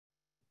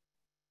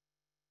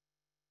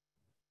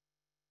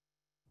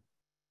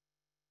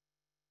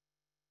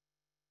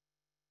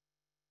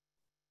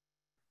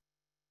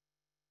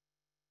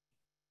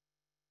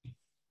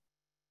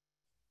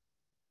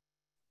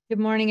Good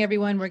morning,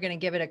 everyone. We're going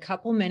to give it a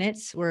couple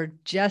minutes. We're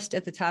just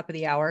at the top of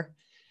the hour,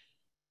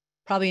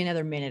 probably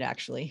another minute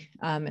actually,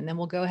 and then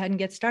we'll go ahead and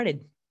get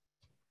started.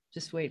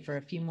 Just wait for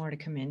a few more to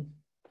come in.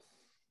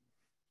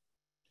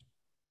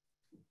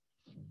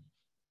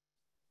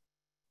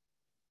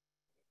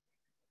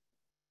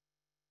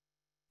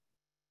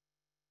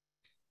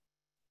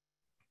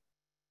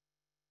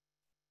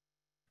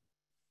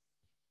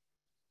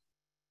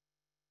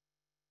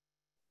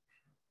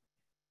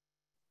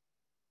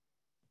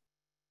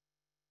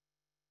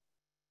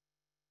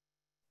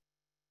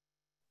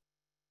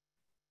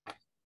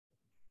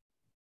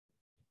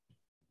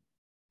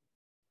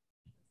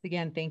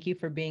 Again, thank you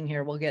for being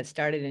here. We'll get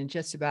started in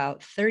just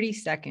about 30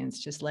 seconds,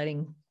 just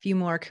letting a few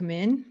more come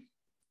in.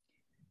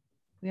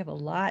 We have a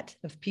lot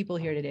of people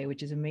here today,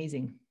 which is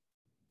amazing.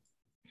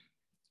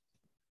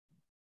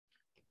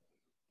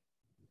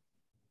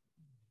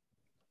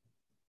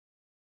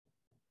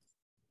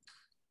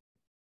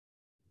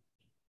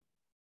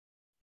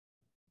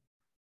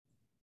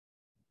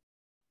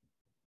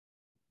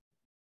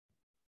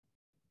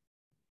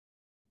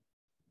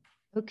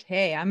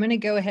 Okay, I'm going to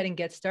go ahead and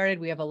get started.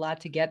 We have a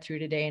lot to get through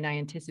today, and I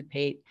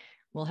anticipate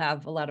we'll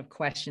have a lot of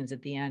questions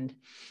at the end.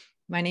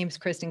 My name is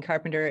Kristen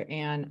Carpenter,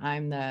 and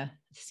I'm the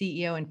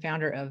CEO and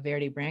founder of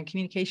Verity Brand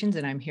Communications,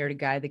 and I'm here to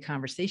guide the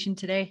conversation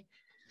today.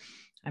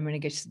 I'm going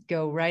to just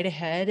go right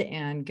ahead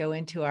and go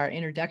into our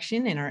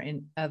introduction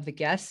and of the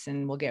guests,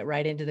 and we'll get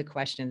right into the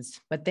questions.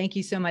 But thank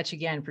you so much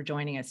again for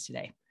joining us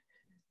today.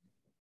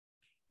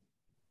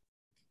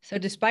 So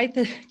despite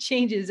the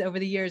changes over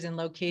the years in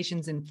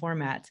locations and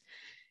formats,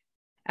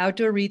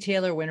 Outdoor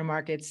Retailer Winter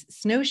Market's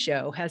Snow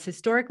Show has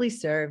historically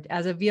served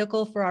as a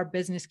vehicle for our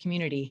business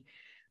community.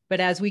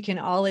 But as we can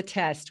all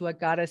attest, what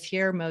got us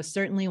here most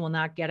certainly will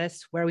not get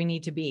us where we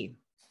need to be.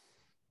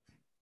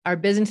 Our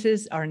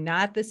businesses are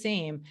not the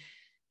same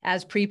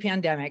as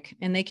pre-pandemic,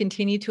 and they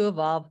continue to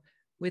evolve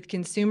with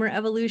consumer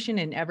evolution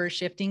and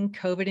ever-shifting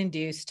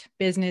COVID-induced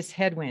business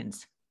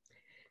headwinds.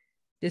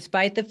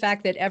 Despite the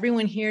fact that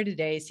everyone here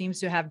today seems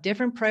to have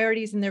different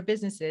priorities in their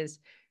businesses,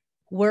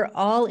 we're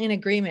all in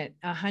agreement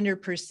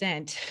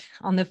 100%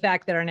 on the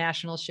fact that our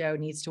national show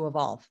needs to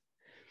evolve.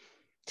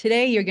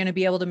 Today, you're going to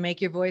be able to make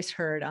your voice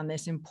heard on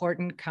this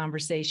important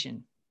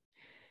conversation.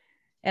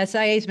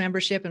 SIA's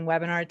membership and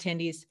webinar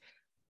attendees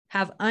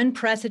have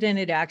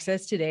unprecedented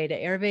access today to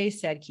Hervé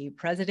Sedky,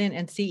 President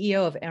and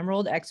CEO of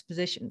Emerald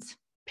Expositions,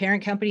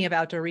 parent company of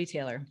Outdoor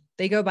Retailer.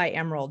 They go by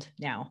Emerald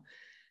now.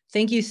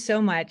 Thank you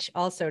so much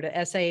also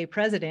to SIA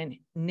President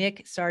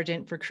Nick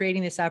Sargent for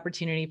creating this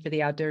opportunity for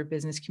the outdoor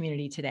business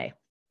community today.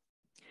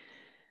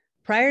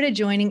 Prior to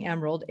joining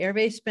Emerald,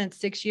 Hervé spent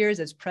 6 years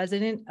as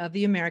president of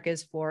the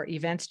Americas for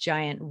events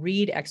giant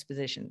Reed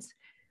Expositions,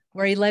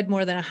 where he led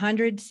more than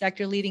 100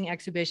 sector-leading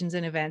exhibitions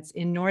and events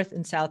in North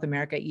and South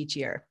America each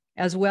year,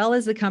 as well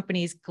as the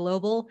company's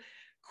global,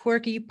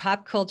 quirky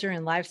pop culture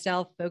and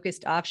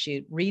lifestyle-focused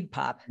offshoot, Reed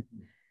Pop.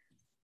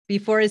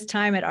 Before his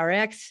time at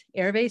RX,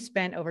 Hervé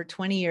spent over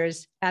 20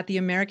 years at the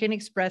American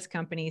Express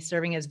company,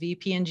 serving as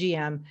VP and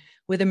GM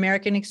with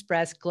American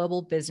Express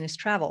Global Business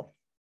Travel.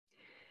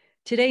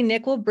 Today,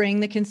 Nick will bring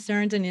the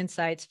concerns and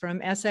insights from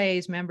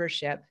SIA's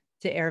membership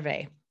to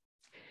Hervé,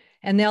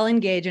 and they'll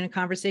engage in a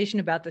conversation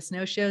about the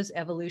Snow Show's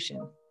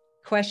evolution.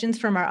 Questions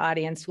from our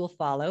audience will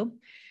follow,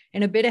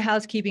 and a bit of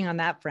housekeeping on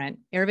that front.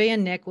 Hervé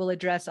and Nick will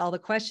address all the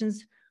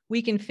questions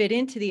we can fit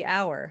into the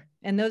hour,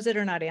 and those that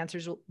are not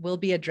answers will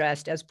be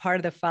addressed as part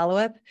of the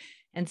follow-up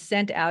and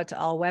sent out to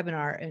all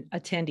webinar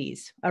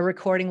attendees. A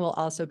recording will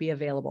also be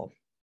available.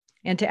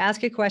 And to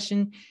ask a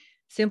question,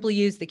 simply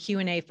use the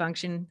Q&A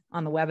function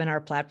on the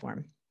webinar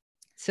platform.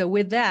 So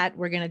with that,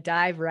 we're going to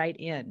dive right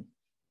in.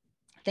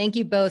 Thank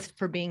you both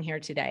for being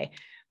here today.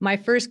 My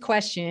first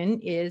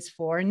question is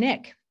for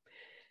Nick.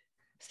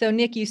 So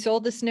Nick, you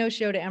sold the Snow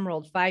Show to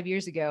Emerald 5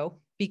 years ago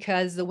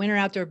because the winter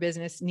outdoor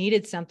business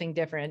needed something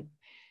different,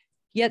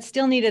 yet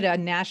still needed a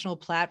national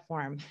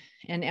platform,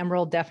 and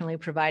Emerald definitely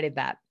provided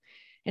that.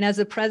 And as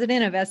the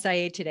president of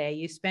SIA today,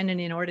 you spend an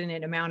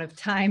inordinate amount of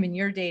time in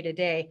your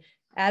day-to-day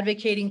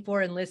advocating for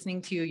and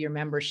listening to your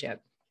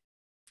membership.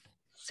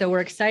 So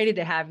we're excited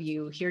to have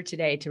you here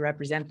today to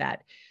represent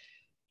that.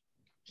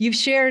 You've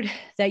shared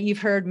that you've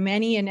heard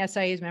many in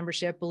SIA's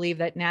membership believe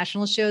that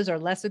national shows are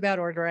less about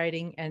order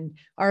writing and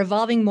are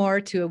evolving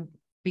more to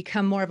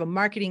become more of a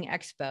marketing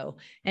expo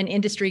and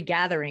industry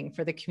gathering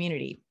for the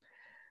community.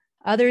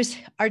 Others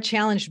are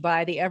challenged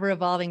by the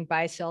ever-evolving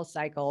buy-sell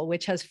cycle,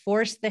 which has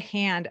forced the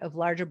hand of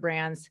larger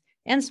brands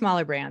and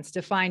smaller brands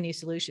to find new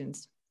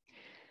solutions.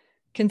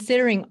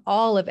 Considering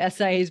all of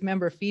SIA's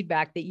member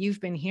feedback that you've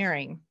been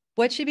hearing,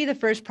 what should be the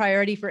first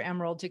priority for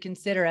Emerald to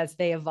consider as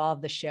they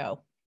evolve the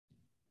show?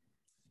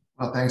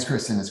 Well, thanks,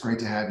 Kristen. It's great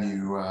to have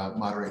you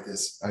moderate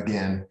this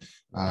again.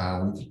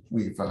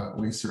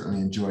 We've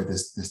certainly enjoyed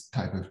this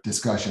type of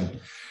discussion.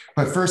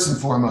 But first and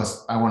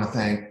foremost, I want to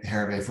thank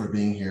Hervé for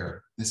being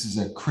here. This is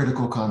a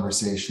critical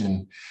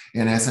conversation,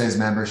 and SIA's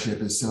membership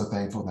is so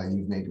thankful that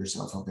you've made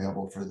yourself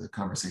available for the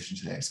conversation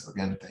today. So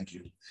again, thank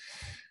you.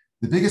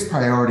 The biggest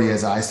priority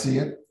as I see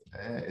it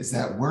is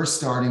that we're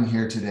starting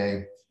here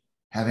today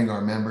having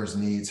our members'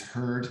 needs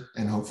heard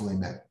and hopefully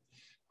met.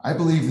 I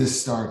believe this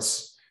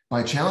starts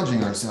by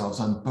challenging ourselves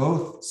on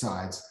both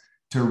sides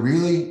to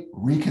really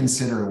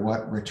reconsider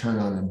what return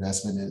on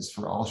investment is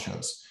for all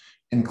shows,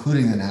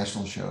 including the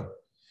national show.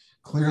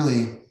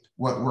 Clearly,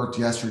 what worked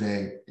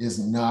yesterday is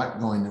not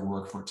going to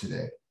work for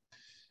today.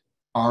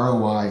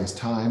 ROI is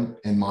time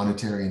and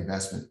monetary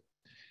investment.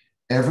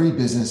 Every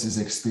business is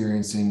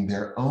experiencing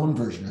their own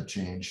version of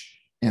change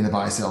in the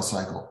buy-sell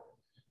cycle.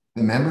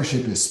 The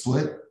membership is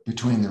split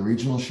between the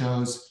regional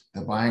shows,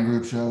 the buying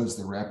group shows,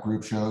 the rep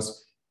group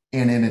shows,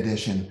 and in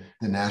addition,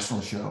 the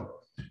national show,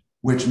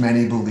 which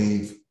many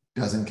believe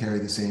doesn't carry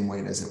the same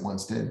weight as it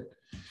once did.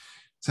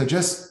 So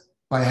just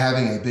by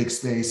having a big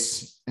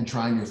space and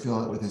trying to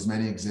fill it with as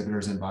many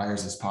exhibitors and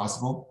buyers as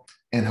possible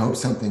and hope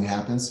something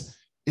happens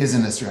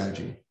isn't a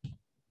strategy.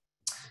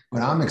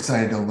 But I'm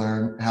excited to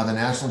learn how the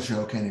national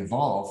show can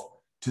evolve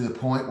to the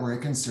point where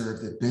it can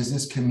serve the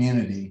business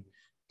community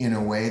in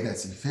a way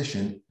that's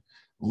efficient,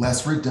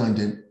 less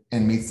redundant,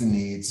 and meets the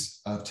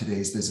needs of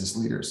today's business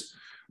leaders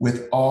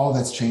with all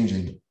that's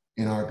changing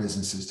in our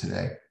businesses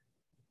today.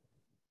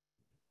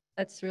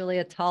 That's really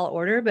a tall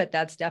order, but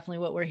that's definitely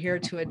what we're here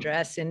to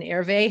address. And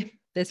Hervé,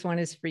 this one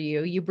is for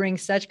you. You bring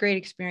such great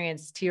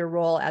experience to your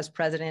role as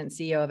president and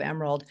CEO of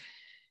Emerald.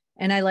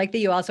 And I like that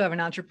you also have an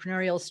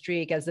entrepreneurial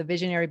streak as the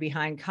visionary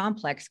behind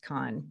Complex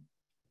Con.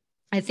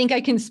 I think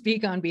I can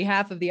speak on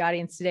behalf of the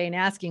audience today in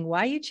asking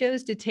why you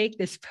chose to take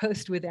this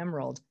post with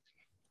Emerald.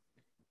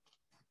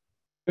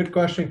 Good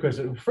question,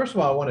 Chris. First of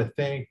all, I want to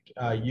thank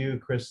you,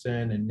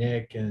 Kristen, and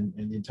Nick, and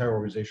the entire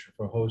organization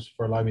for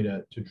allowing me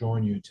to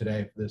join you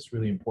today for this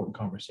really important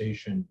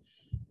conversation.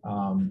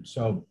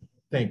 So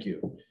thank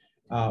you.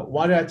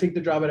 Why did I take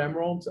the job at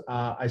Emerald?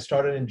 I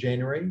started in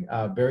January,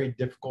 a very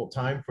difficult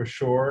time for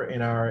sure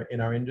in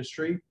our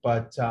industry,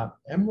 but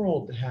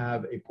Emerald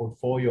have a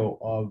portfolio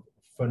of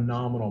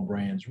phenomenal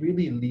brands,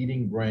 really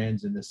leading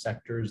brands in the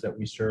sectors that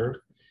we serve.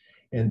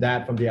 And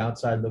that from the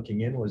outside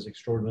looking in was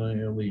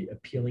extraordinarily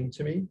appealing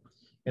to me.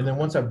 And then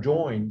once I've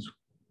joined,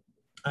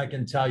 I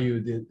can tell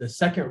you the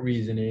second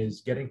reason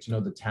is getting to know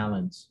the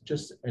talents,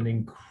 just an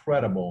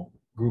incredible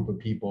group of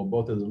people,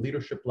 both at the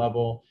leadership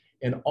level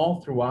and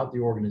all throughout the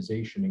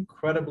organization,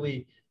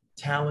 incredibly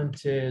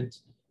talented,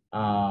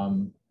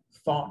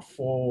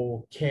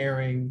 thoughtful,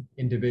 caring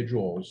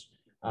individuals.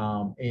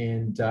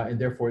 And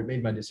therefore it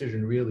made my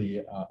decision really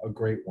a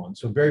great one.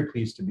 So very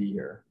pleased to be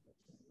here.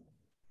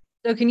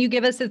 So can you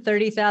give us a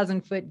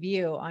 30,000-foot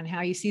view on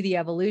how you see the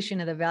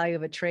evolution of the value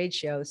of a trade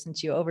show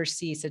since you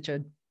oversee such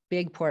a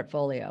big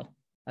portfolio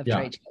of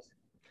trade shows?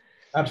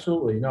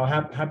 Absolutely. No,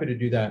 happy to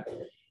do that.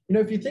 You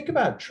know, if you think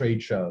about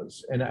trade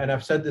shows, and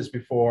I've said this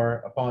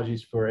before,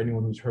 apologies for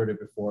anyone who's heard it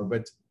before,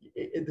 but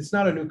it's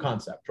not a new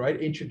concept,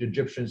 right? Ancient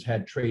Egyptians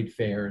had trade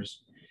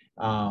fairs.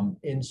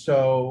 And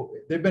so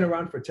they've been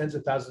around for tens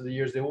of thousands of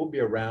years. They will be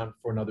around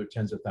for another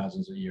tens of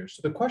thousands of years.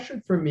 So the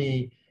question for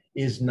me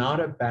is not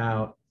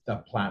about the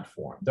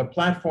platform. The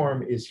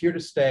platform is here to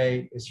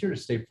stay,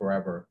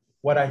 forever.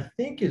 What I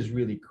think is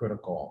really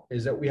critical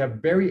is that we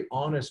have very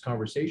honest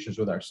conversations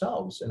with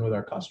ourselves and with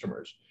our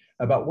customers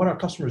about what our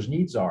customers'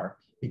 needs are,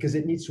 because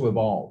it needs to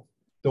evolve.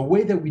 The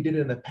way that we did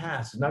it in the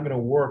past is not going to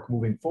work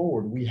moving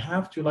forward. We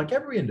have to, like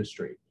every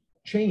industry,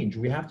 change.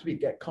 We have to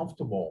get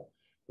comfortable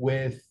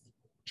with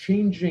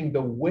changing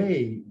the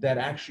way that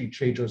actually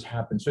trade shows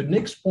happen. So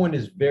Nick's point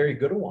is very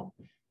good one.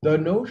 The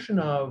notion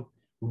of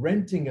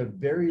renting a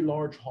very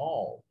large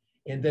hall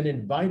and then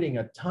inviting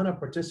a ton of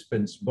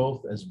participants,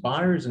 both as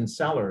buyers and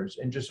sellers,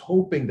 and just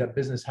hoping that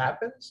business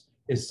happens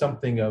is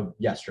something of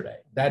yesterday.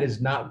 That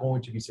is not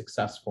going to be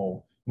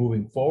successful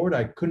moving forward.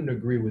 I couldn't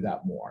agree with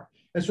that more.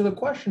 And so the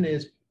question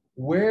is,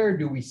 where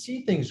do we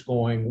see things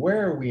going?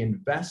 Where are we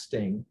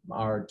investing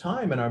our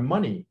time and our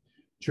money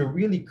to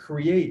really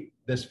create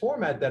this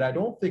format that I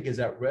don't think is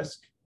at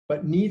risk,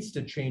 but needs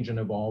to change and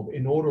evolve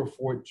in order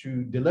for it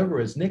to deliver,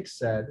 as Nick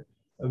said,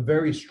 a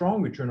very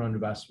strong return on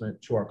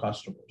investment to our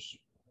customers.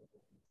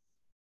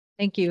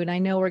 Thank you. And I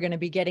know we're going to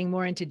be getting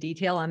more into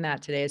detail on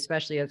that today,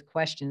 especially as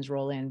questions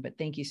roll in, but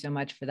thank you so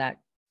much for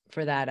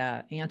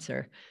that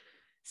answer.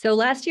 So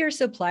last year,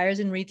 suppliers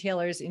and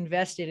retailers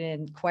invested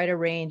in quite a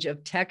range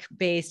of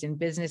tech-based and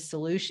business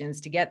solutions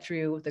to get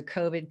through the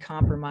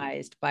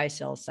COVID-compromised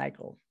buy-sell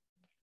cycle.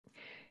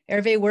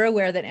 Hervé, we're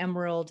aware that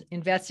Emerald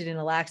invested in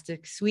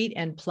Elastic Suite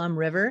and Plum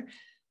River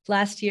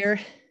last year,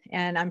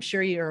 and I'm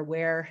sure you're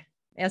aware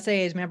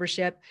SIA's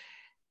membership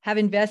have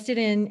invested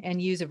in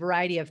and use a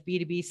variety of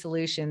B2B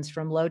solutions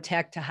from low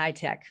tech to high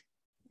tech.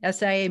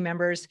 SIA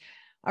members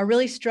are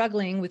really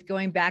struggling with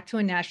going back to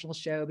a national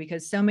show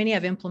because so many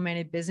have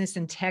implemented business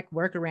and tech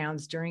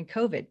workarounds during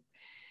COVID.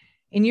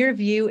 In your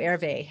view,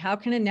 Hervé, how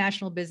can a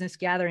national business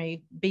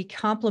gathering be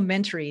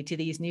complementary to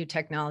these new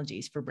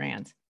technologies for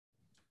brands?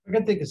 I'm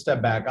going to take a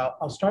step back.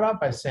 I'll start off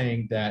by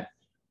saying that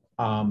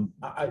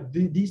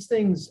these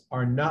things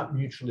are not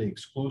mutually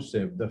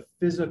exclusive. The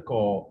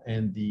physical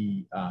and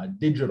the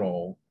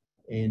digital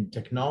and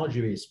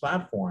technology-based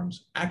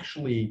platforms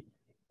actually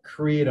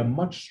create a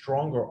much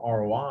stronger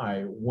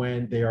ROI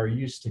when they are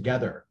used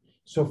together.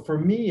 So for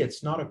me,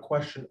 it's not a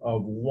question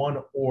of one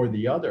or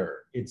the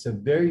other. It's a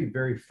very,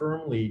 very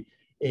firmly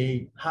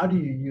how do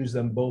you use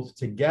them both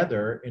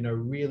together in a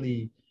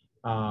really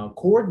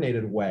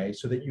coordinated way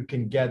so that you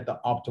can get the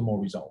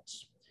optimal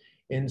results.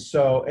 And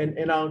so,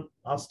 and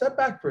I'll step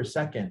back for a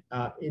second.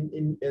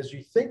 As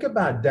you think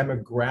about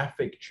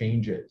demographic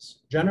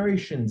changes,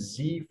 Generation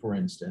Z, for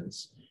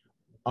instance,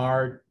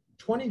 are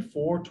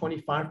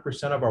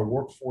 24-25% of our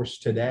workforce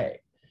today.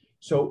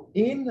 So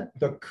in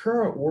the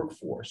current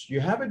workforce, you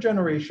have a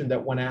generation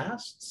that when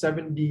asked,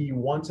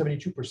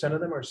 71-72%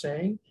 of them are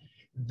saying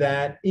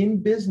that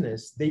in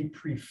business, they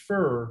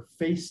prefer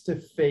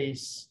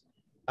face-to-face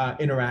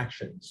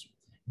interactions.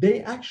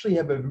 They actually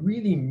have a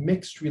really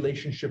mixed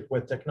relationship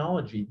with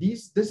technology.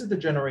 This is the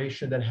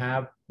generation that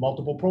have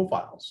multiple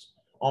profiles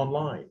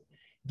online.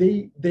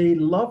 They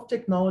love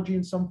technology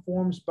in some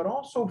forms, but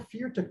also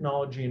fear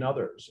technology in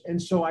others.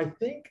 And so I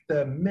think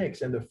the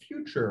mix and the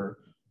future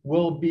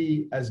will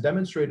be, as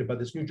demonstrated by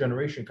this new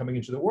generation coming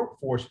into the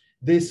workforce,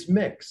 this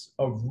mix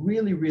of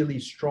really, really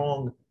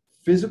strong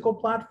physical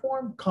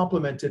platform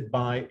complemented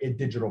by a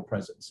digital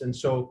presence. And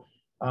so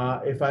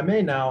if I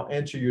may now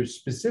answer your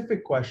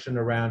specific question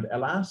around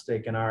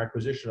Elastic and our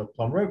acquisition of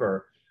Plum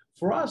River,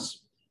 for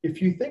us,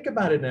 if you think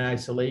about it in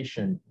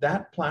isolation,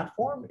 that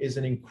platform is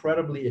an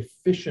incredibly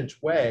efficient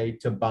way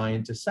to buy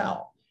and to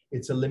sell.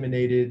 It's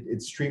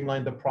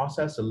streamlined the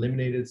process,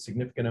 eliminated a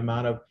significant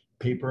amount of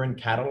paper and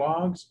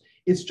catalogs.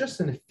 It's just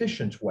an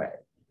efficient way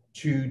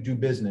to do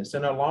business.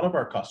 And a lot of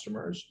our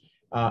customers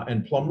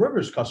and Plum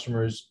River's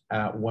customers,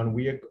 when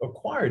we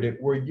acquired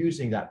it, were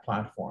using that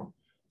platform.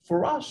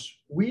 For us,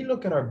 we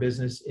look at our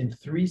business in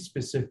three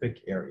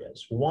specific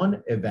areas.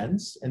 One,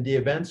 events, and the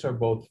events are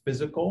both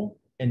physical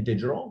and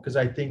digital, because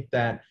I think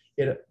that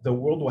the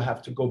world will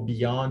have to go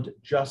beyond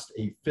just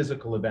a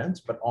physical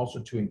event, but also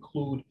to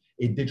include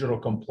a digital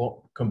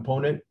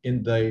component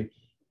in the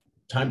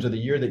times of the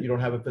year that you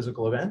don't have a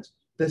physical event.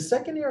 The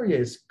second area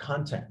is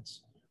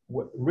content,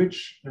 the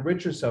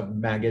richness of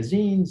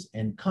magazines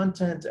and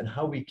content, and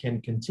how we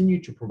can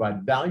continue to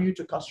provide value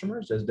to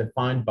customers as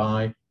defined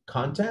by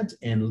content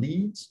and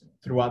leads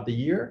throughout the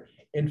year.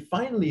 And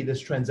finally,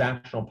 this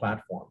transactional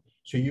platform.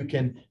 So you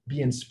can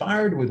be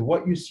inspired with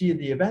what you see at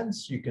the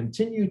events, you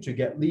continue to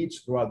get leads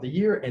throughout the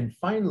year, and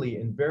finally,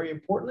 and very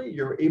importantly,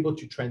 you're able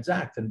to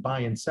transact and buy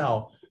and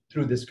sell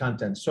through this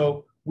content.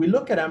 So we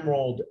look at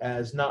Emerald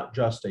as not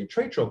just a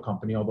trade show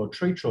company, although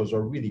trade shows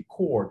are really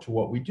core to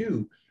what we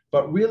do,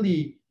 but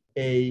really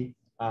a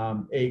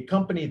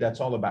company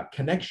that's all about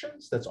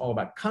connections, that's all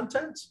about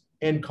content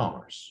and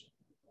commerce.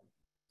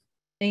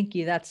 Thank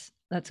you. That's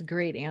a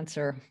great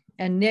answer.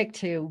 And Nick,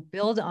 to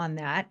build on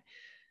that,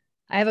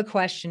 I have a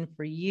question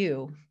for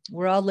you.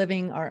 We're all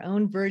living our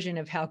own version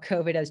of how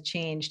COVID has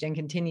changed and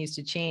continues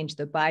to change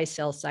the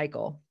buy-sell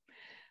cycle.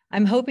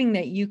 I'm hoping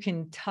that you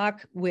can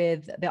talk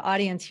with the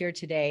audience here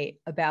today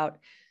about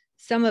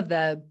some of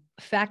the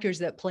factors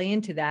that play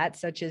into that,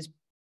 such as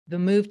the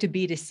move to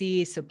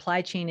B2C,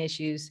 supply chain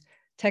issues,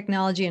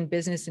 technology and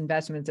business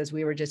investments, as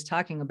we were just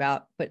talking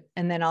about.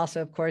 And then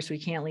also, of course, we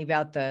can't leave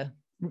out the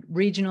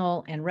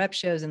regional and rep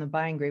shows and the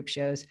buying group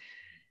shows.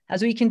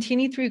 As we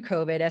continue through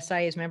COVID,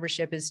 SIA's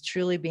membership is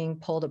truly being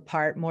pulled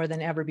apart more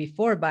than ever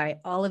before by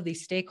all of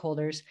these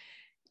stakeholders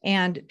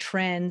and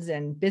trends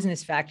and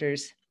business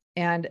factors.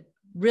 And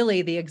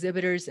really, the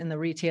exhibitors and the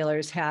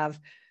retailers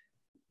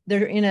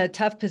they're in a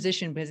tough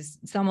position because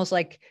it's almost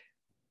like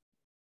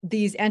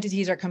these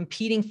entities are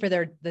competing for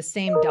the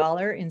same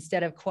dollar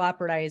instead of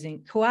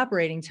cooperating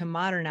to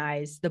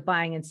modernize the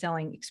buying and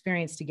selling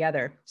experience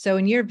together. So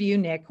in your view,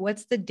 Nick,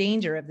 what's the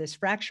danger of this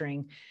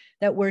fracturing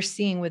that we're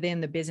seeing within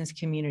the business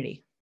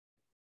community?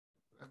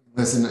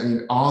 Listen, I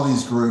mean, all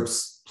these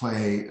groups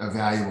play a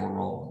valuable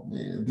role.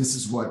 This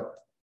is what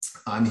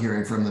I'm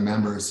hearing from the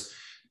members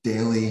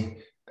daily.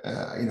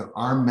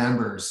 Our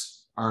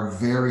members are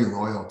very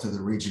loyal to the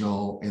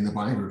regional and the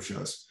buying group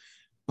shows,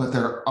 but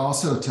they're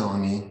also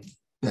telling me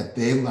that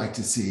they like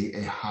to see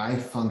a high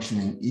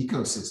functioning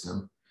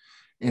ecosystem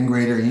in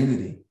greater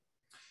unity.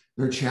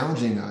 They're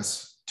challenging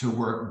us to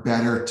work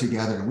better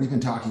together. And we've been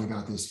talking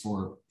about this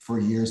for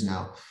years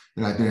now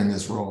that I've been in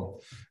this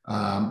role,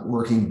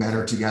 working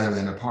better together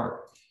than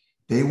apart.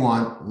 They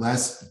want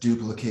less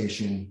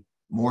duplication,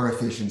 more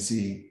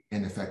efficiency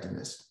and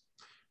effectiveness.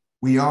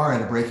 We are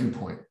at a breaking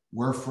point.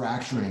 We're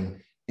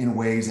fracturing in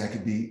ways that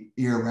could be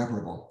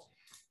irreparable.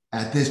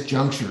 At this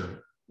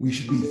juncture, we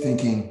should be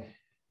thinking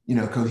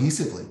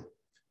cohesively.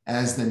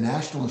 As the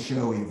national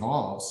show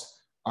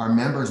evolves, our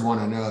members want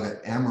to know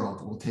that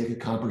Emerald will take a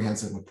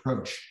comprehensive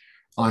approach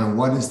on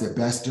what is the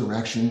best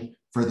direction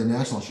for the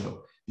national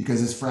show,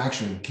 because this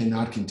fracturing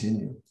cannot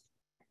continue.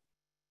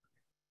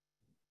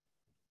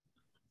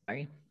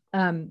 Sorry.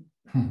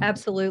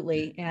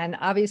 Absolutely. And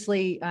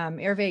obviously,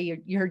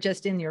 Hervé, you're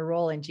just in your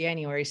role in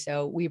January,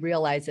 so we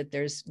realize that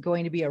there's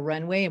going to be a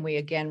runway, and we,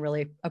 again,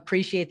 really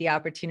appreciate the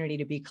opportunity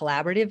to be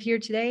collaborative here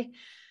today.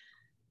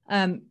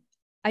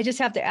 I just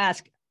have to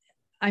ask,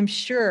 I'm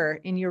sure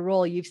in your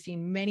role, you've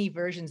seen many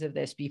versions of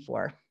this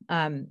before.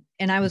 And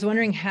I was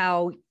wondering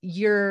how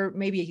you're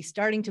maybe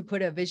starting to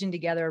put a vision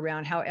together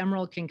around how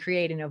Emerald can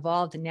create an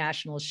evolved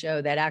national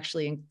show that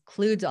actually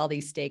includes all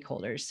these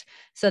stakeholders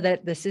so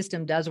that the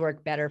system does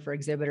work better for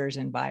exhibitors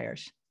and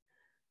buyers.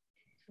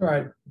 All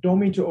right. Don't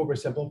mean to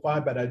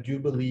oversimplify, but I do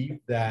believe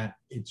that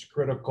it's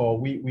critical.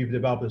 We've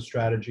developed a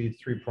strategy,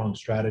 three-pronged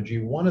strategy.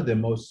 One of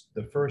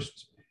the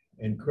first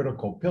and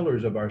critical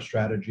pillars of our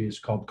strategy is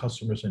called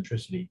customer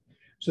centricity.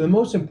 So the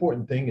most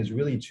important thing is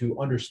really to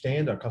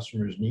understand our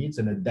customers' needs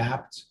and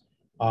adapt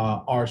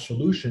our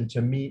solution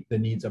to meet the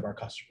needs of our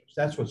customers.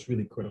 That's what's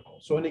really critical.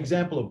 So an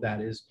example of that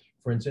is,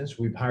 for instance,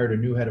 we've hired a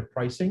new head of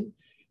pricing.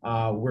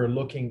 We're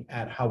looking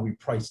at how we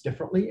price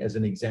differently as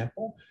an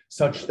example,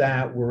 such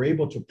that we're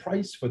able to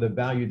price for the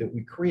value that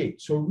we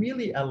create. So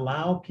really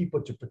allow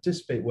people to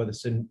participate, whether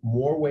it's in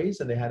more ways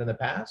than they had in the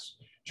past,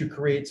 to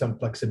create some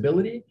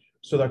flexibility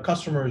so that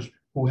customers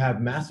who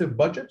have massive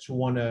budgets, who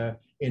want to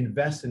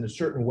invest in a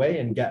certain way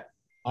and get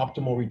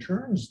optimal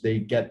returns, they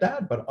get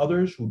that, but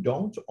others who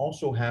don't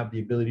also have the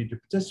ability to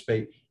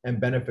participate and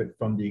benefit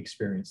from the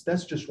experience.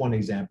 That's just one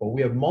example.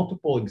 We have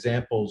multiple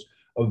examples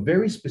of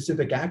very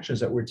specific actions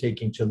that we're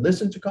taking to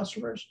listen to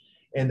customers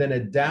and then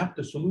adapt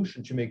the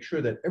solution to make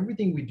sure that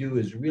everything we do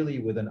is really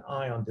with an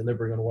eye on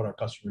delivering on what our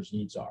customers'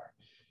 needs are.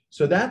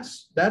 So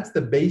that's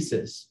the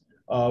basis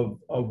of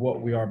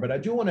what we are. But I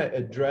do want to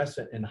address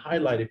and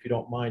highlight, if you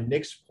don't mind,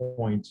 Nick's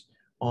point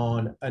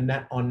on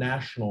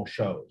national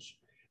shows.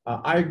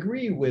 I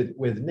agree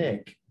with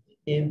Nick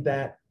in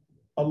that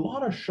a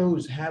lot of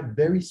shows have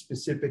very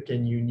specific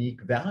and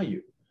unique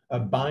value. A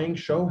buying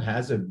show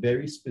has a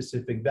very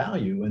specific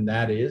value, and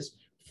that is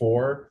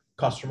for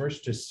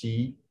customers to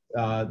see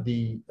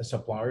the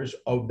suppliers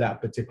of that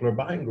particular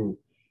buying group.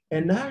 A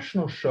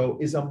national show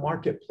is a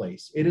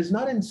marketplace. It is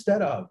not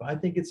instead of, I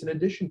think it's in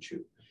addition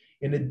to.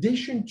 In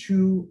addition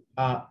to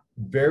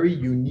very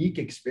unique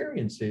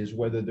experiences,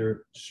 whether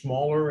they're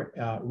smaller,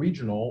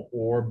 regional,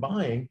 or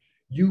buying,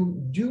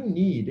 you do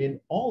need, in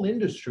all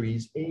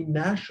industries, a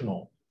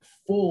national,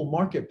 full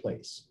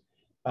marketplace.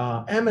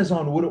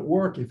 Amazon wouldn't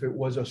work if it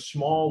was a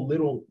small,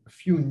 little,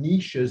 few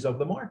niches of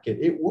the market.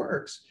 It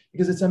works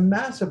because it's a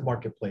massive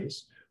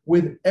marketplace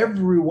with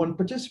everyone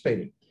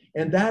participating.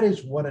 And that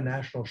is what a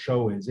national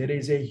show is. It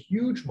is a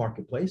huge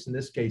marketplace, in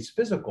this case,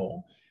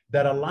 physical,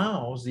 that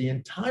allows the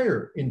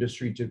entire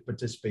industry to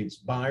participate,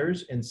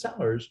 buyers and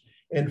sellers,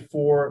 and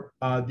for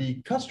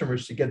the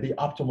customers to get the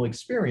optimal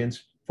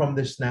experience from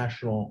this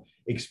national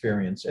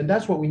experience. And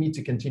that's what we need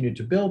to continue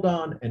to build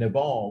on and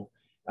evolve,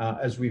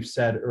 as we've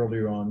said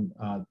earlier on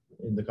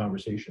in the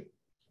conversation.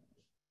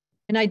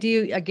 And I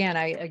do, again,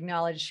 I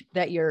acknowledge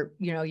that you're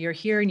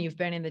here and you've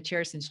been in the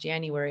chair since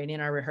January. And in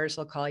our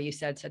rehearsal call, you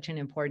said such an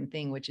important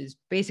thing, which is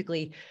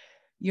basically,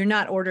 you're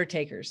not order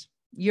takers.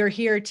 You're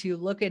here to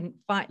look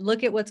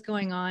at what's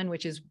going on,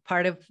 which is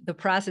part of the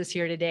process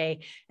here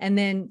today, and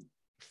then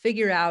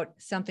figure out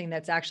something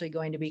that's actually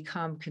going to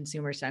become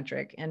consumer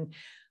centric. And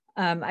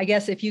I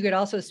guess if you could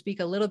also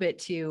speak a little bit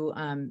to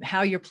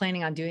how you're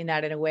planning on doing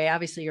that in a way.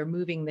 Obviously, you're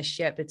moving the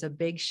ship. It's a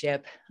big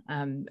ship.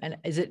 And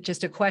is it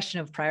just a question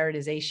of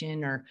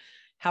prioritization, or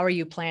how are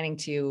you planning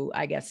to,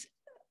 I guess,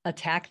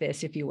 attack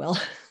this, if you will,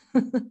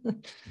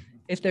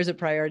 if there's a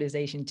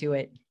prioritization to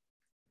it?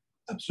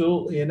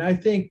 Absolutely. And I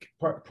think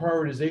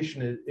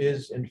prioritization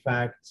is in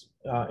fact,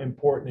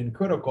 important and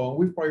critical. And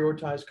we've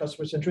prioritized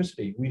customer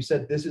centricity. We've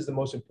said this is the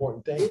most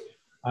important thing.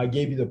 I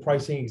gave you the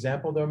pricing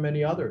example. There are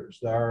many others.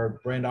 There are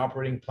brand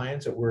operating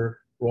plans that we're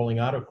rolling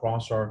out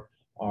across our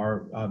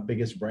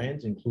biggest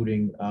brands,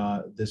 including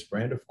this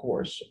brand, of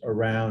course,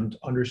 around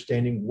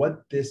understanding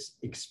what this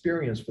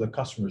experience for the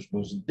customers,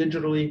 both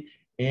digitally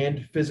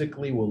and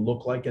physically, will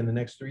look like in the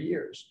next 3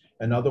 years.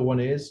 Another one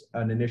is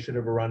an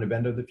initiative around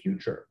Event of the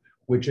Future,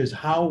 which is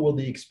how will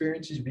the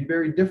experiences be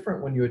very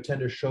different when you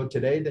attend a show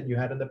today than you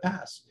had in the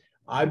past.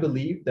 I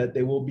believe that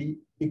they will be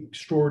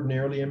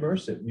extraordinarily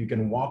immersive. You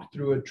can walk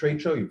through a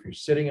trade show. If you're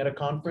sitting at a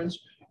conference,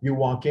 you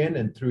walk in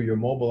and through your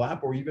mobile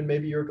app or even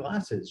maybe your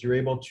glasses, you're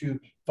able to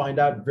find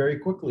out very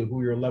quickly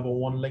who your level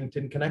 1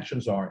 LinkedIn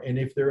connections are and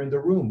if they're in the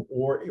room,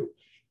 or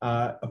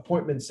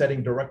appointment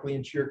setting directly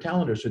into your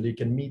calendar so that you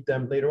can meet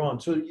them later on.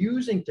 So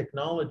using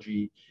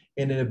technology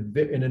in an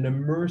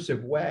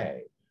immersive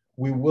way,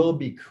 we will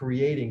be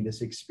creating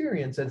this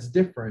experience that's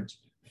different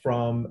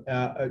from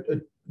a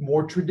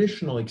more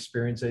traditional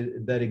experience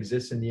that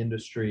exists in the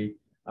industry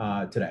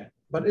today.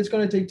 But it's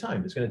going to take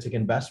time. It's going to take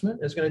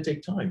investment. It's going to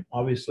take time,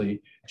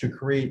 obviously, to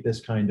create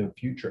this kind of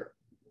future.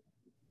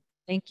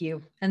 Thank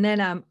you. And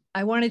then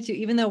I wanted to,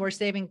 even though we're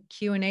saving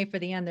Q&A for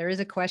the end, there is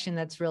a question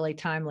that's really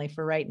timely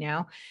for right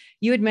now.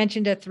 You had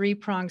mentioned a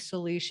 3-pronged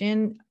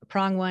solution.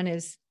 Prong 1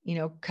 is,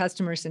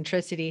 customer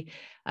centricity.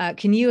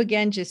 Can you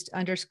again just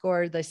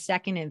underscore the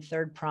second and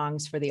third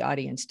prongs for the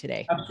audience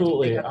today?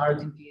 Absolutely.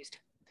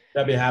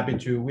 I'd be happy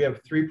to. We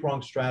have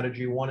 3-pronged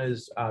strategy. One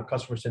is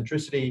customer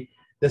centricity.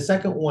 The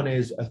second one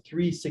is a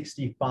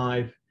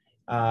 365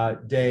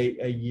 day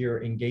a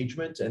year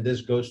engagement. And this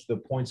goes to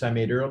the points I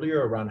made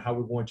earlier around how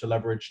we're going to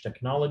leverage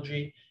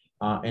technology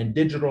and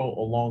digital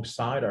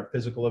alongside our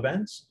physical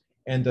events.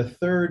 And the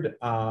third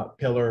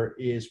pillar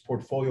is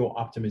portfolio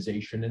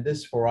optimization. And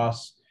this for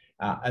us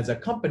as a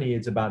company,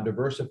 it's about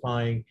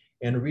diversifying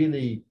and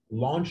really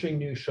launching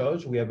new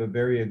shows. We have a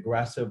very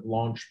aggressive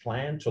launch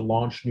plan to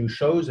launch new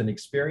shows and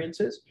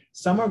experiences.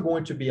 Some are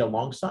going to be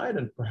alongside,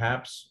 and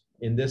perhaps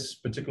in this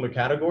particular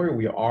category,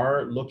 we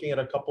are looking at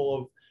a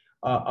couple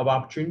of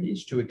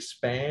opportunities to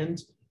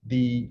expand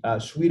the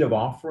suite of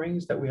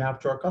offerings that we have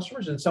to our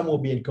customers, and some will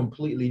be in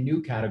completely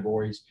new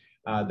categories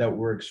that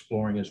we're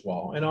exploring as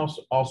well. And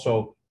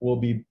also we'll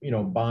be,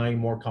 buying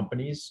more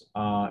companies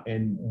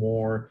and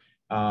more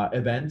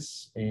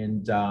events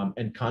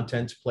and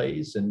content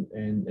plays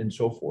and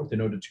so forth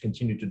in order to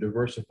continue to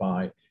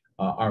diversify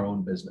our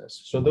own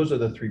business. So those are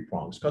the three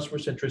prongs: customer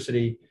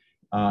centricity,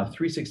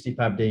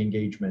 365-day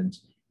engagement,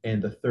 and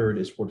the third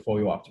is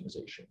portfolio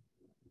optimization.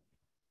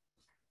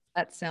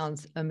 That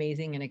sounds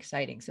amazing and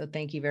exciting. So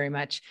thank you very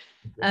much.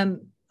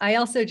 I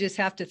also just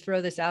have to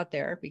throw this out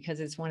there because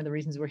it's one of the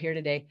reasons we're here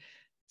today.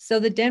 So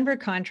the Denver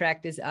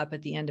contract is up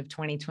at the end of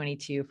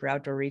 2022 for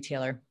Outdoor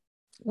Retailer.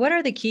 What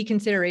are the key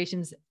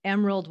considerations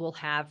Emerald will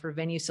have for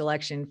venue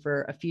selection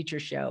for a future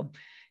show?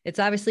 It's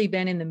obviously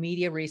been in the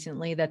media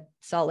recently that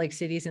Salt Lake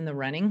City's in the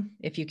running,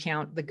 if you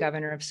count the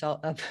governor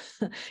of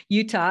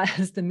Utah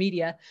as the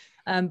media,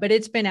 but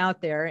it's been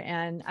out there,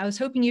 and I was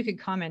hoping you could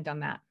comment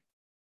on that.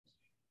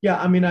 Yeah,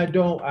 I mean, I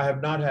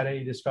have not had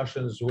any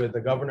discussions with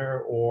the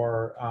governor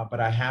but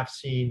I have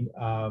seen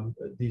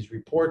these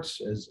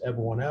reports, as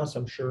everyone else,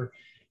 I'm sure,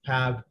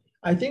 have.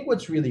 I think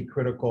what's really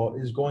critical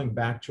is going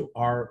back to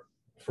our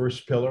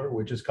first pillar,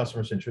 which is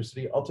customer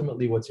centricity.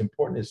 Ultimately, what's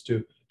important is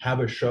to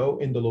have a show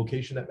in the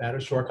location that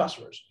matters to our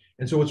customers.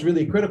 And so what's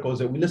really critical is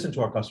that we listen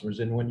to our customers.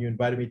 And when you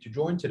invited me to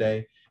join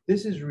today,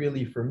 this is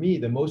really, for me,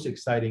 the most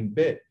exciting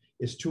bit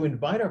is to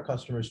invite our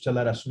customers to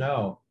let us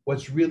know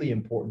what's really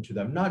important to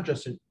them, not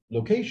just in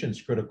location's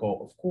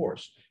critical, of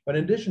course, but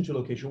in addition to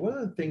location, what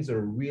are the things that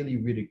are really,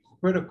 really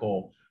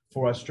critical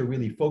for us to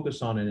really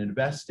focus on and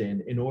invest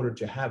in order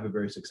to have a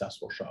very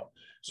successful show?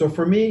 So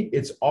for me,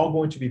 it's all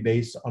going to be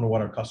based on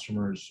what our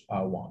customers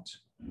want.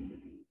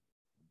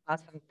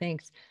 Awesome,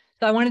 thanks.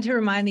 So I wanted to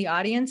remind the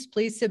audience,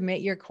 please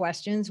submit your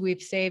questions.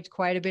 We've saved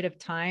quite a bit of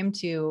time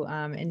to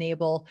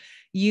enable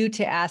you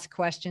to ask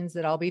questions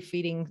that I'll be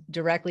feeding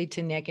directly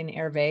to Nick and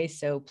Hervé.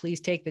 So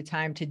please take the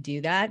time to do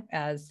that,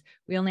 as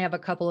we only have a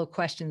couple of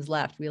questions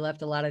left. We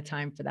left a lot of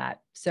time for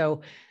that.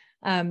 So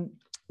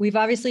we've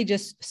obviously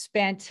just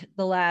spent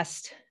the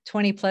last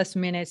 20 plus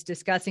minutes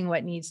discussing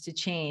what needs to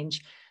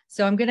change.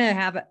 So I'm going to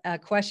have a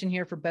question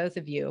here for both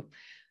of you.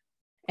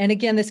 And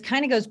again, this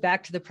kind of goes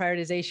back to the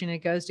prioritization. It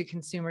goes to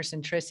consumer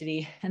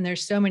centricity. And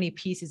there's so many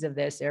pieces of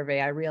this,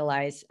 Hervé, I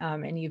realize.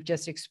 And you've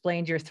just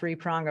explained your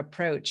three-prong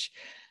approach.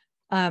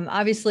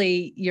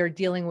 Obviously, you're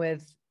dealing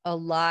with a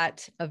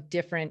lot of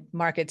different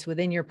markets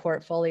within your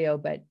portfolio,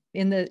 but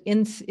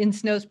in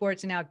snow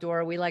sports and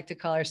outdoor, we like to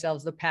call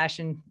ourselves the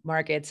passion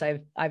markets.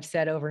 I've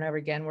said over and over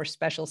again, we're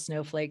special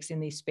snowflakes in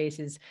these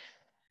spaces.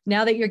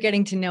 Now that you're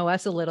getting to know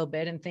us a little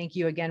bit, and thank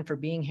you again for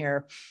being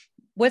here,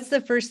 what's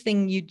the first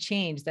thing you'd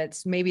change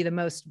that's maybe the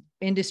most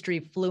industry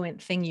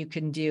fluent thing you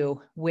can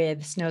do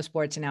with snow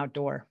sports and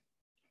outdoor?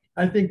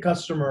 I think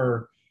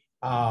customer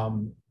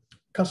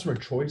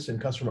choice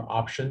and customer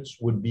options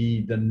would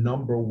be the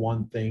number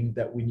one thing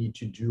that we need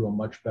to do a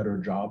much better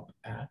job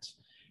at.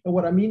 And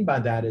what I mean by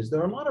that is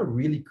there are a lot of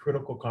really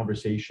critical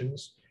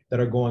conversations that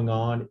are going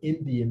on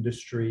in the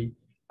industry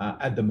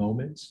at the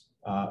moment.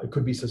 It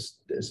could be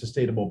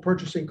sustainable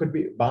purchasing, could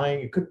be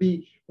buying, it could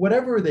be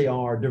whatever they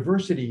are,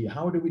 diversity.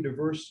 How do we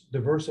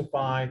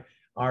diversify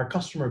our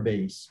customer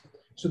base?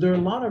 So there are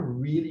a lot of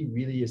really,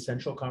 really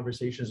essential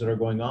conversations that are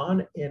going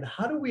on. And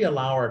how do we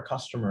allow our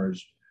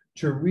customers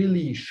to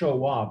really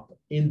show up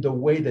in the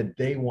way that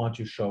they want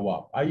to show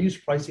up? I use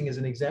pricing as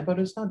an example,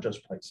 but it's not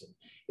just pricing.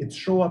 It's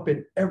show up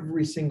in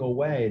every single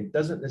way. It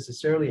doesn't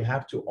necessarily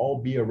have to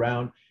all be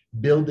around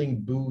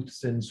building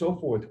booths and so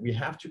forth. We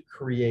have to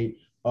create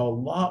a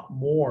lot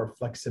more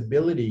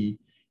flexibility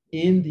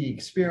in the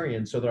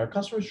experience so that our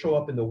customers show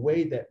up in the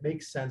way that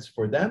makes sense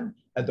for them,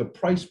 at the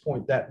price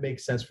point that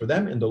makes sense for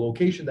them, in the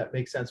location that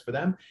makes sense for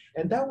them.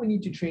 And that we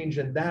need to change,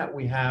 and that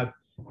we have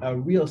a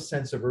real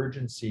sense of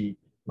urgency,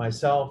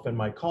 myself and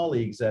my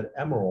colleagues at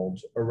Emerald,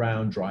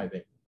 around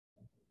driving.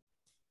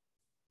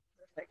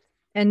 Perfect.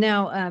 And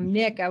now,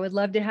 Nick, I would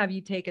love to have you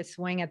take a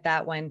swing at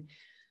that one.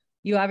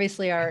 You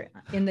obviously are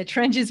in the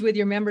trenches with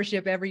your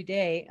membership every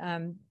day.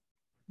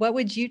 What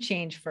would you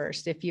change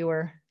first if you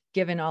were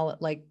given all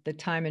like the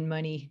time and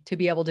money to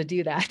be able to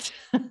do that?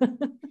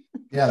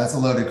 Yeah, that's a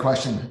loaded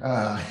question.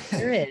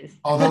 There is.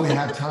 Although we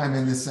have time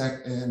in this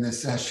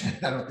session,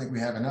 I don't think we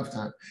have enough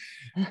time.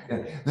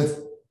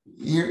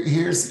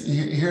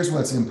 Here's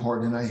what's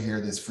important, and I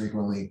hear this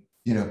frequently.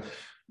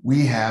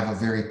 We have a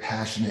very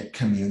passionate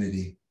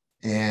community,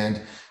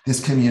 and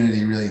this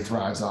community really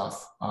thrives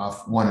off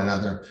one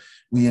another.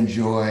 We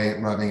enjoy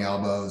rubbing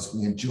elbows.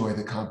 We enjoy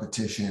the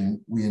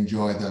competition. We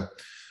enjoy the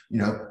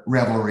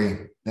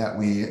revelry that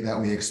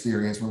we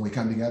experience when we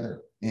come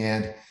together.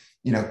 And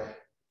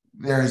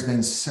there has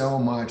been so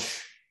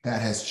much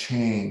that has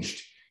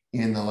changed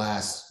in the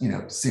last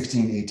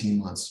 16, 18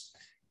 months.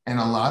 And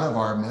a lot of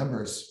our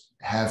members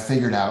have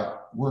figured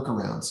out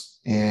workarounds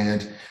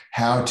and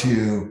how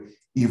to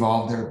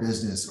evolve their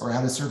business or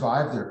how to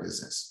survive their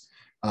business.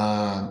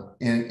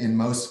 In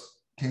most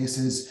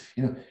cases,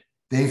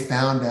 they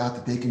found out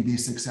that they can be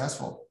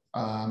successful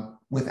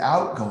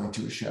without going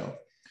to a show.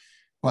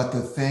 But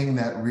the thing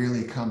that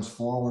really comes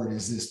forward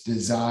is this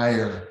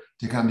desire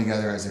to come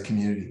together as a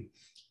community.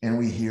 And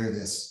we hear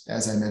this,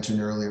 as I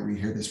mentioned earlier, we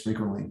hear this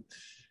frequently.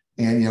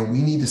 And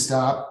we need to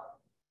stop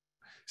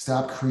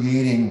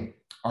creating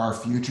our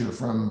future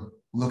from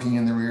looking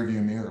in the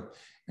rearview mirror.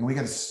 And we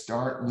got to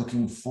start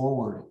looking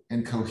forward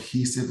and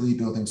cohesively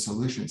building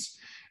solutions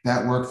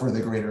that work for the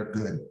greater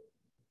good.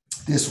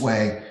 This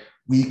way,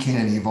 we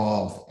can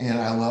evolve. And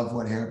I love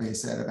what Hervé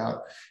said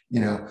about,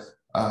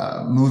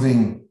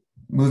 moving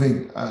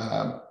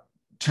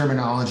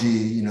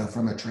terminology,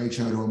 from a trade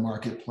show to a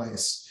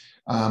marketplace.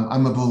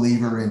 I'm a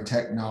believer in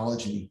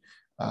technology.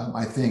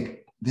 I think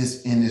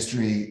this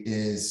industry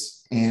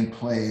is and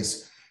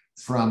plays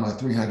from a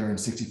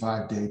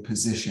 365-day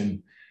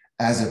position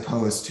as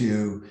opposed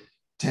to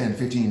 10,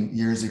 15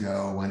 years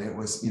ago when it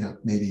was,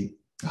 maybe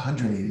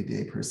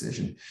 180-day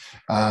position,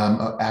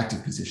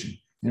 active position.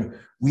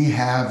 We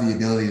have the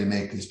ability to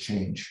make this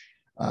change.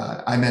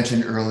 I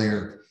mentioned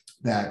earlier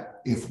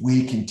that if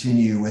we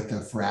continue with the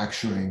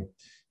fracturing,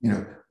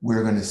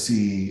 we're going to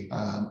see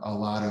a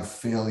lot of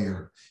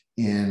failure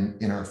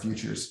in our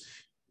futures.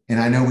 And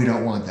I know we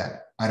don't want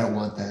that. I don't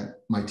want that.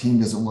 My team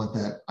doesn't want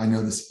that. I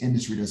know this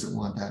industry doesn't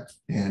want that.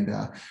 And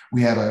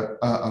we have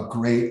a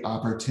great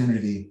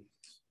opportunity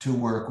to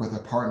work with a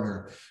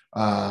partner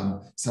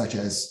such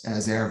as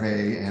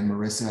Hervé and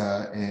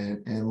Marissa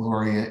and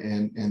Lori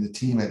and the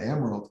team at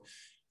Emerald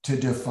to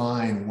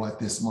define what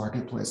this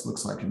marketplace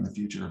looks like in the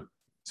future.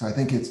 So I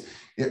think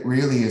it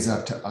really is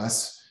up to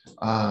us.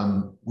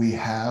 We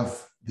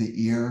have the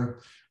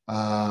ear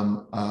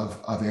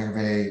of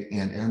Hervé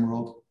and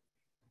Emerald,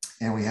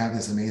 and we have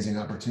this amazing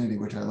opportunity,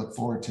 which I look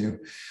forward to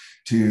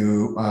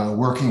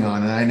working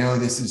on. And I know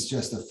this is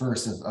just the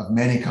first of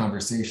many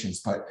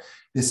conversations, but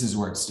this is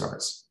where it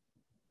starts.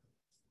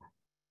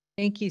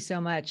 Thank you so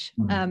much.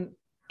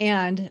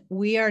 And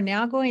we are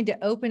now going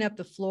to open up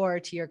the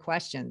floor to your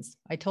questions.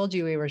 I told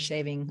you we were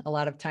saving a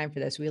lot of time for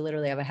this. We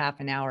literally have a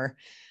half an hour.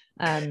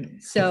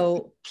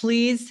 So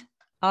please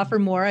offer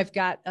more. I've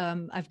got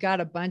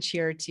a bunch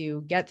here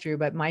to get through,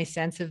 but my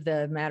sense of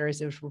the matter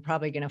is we're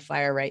probably going to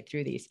fire right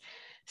through these.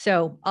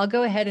 So I'll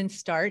go ahead and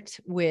start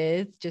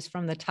with just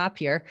from the top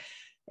here.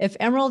 If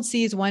Emerald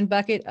sees one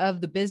bucket of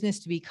the business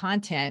to be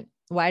content,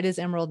 why does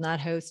Emerald not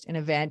host an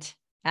event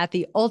at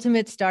the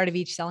ultimate start of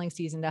each selling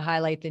season to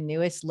highlight the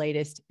newest,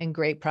 latest, and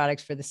great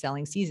products for the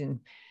selling season?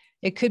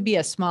 It could be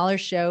a smaller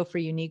show for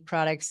unique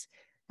products.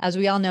 As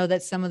we all know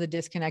that some of the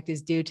disconnect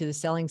is due to the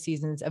selling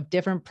seasons of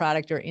different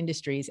product or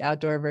industries,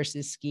 outdoor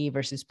versus ski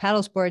versus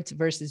paddle sports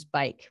versus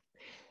bike.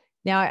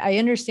 Now, I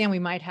understand we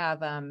might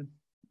have,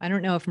 I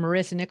don't know if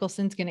Marissa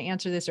Nicholson's going to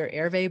answer this or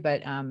Hervé,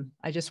 but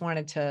I just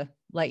wanted to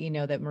let you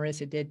know that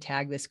Marissa did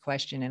tag this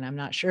question, and I'm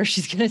not sure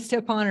she's going to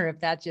step on or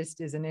if that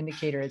just is an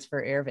indicator it's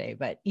for Hervé.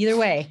 But either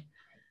way,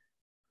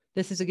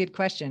 this is a good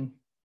question.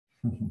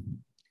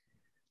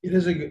 It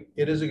is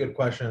a good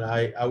question.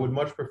 I would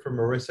much prefer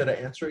Marissa to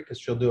answer it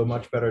because she'll do a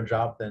much better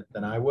job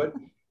than I would.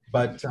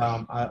 But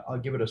I'll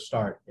give it a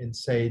start and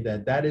say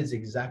that is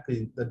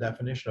exactly the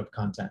definition of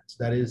content.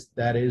 That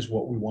is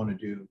what we want to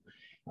do.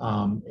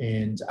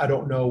 And I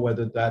don't know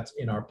whether that's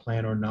in our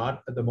plan or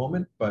not at the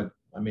moment, but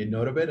I made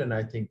note of it, and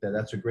I think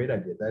that's a great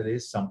idea. That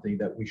is something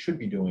that we should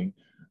be doing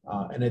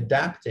and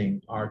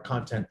adapting our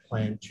content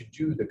plan to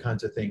do the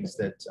kinds of things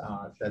that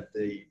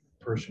the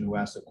person who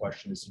asked the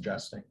question is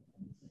suggesting.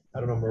 I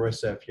don't know,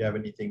 Marissa, if you have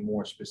anything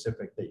more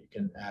specific that you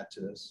can add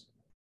to this.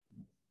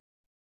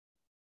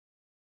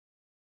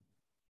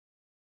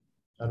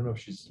 I don't know if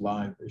she's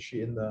live. Is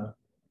she in the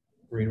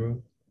green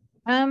room?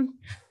 In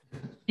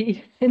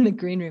the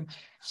green room.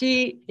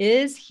 She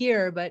is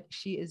here, but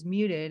she is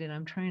muted, and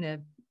I'm trying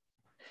to.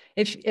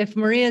 If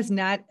Maria's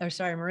not, or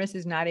sorry,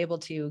 Marissa's not able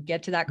to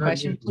get to that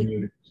question.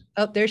 Please,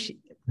 oh, there she.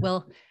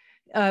 Well,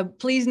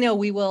 please know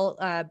we will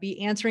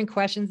be answering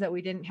questions that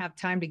we didn't have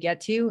time to get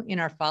to in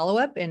our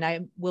follow-up, and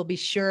I will be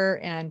sure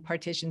and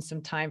partition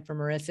some time for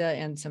Marissa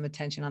and some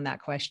attention on that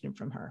question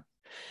from her.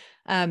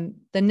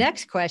 The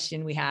next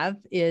question we have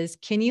is,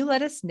 can you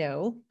let us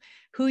know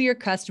who your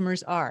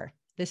customers are?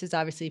 This is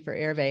obviously for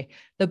Hervé,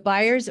 the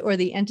buyers or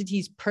the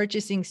entities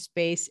purchasing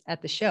space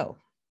at the show?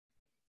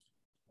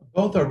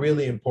 Both are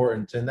really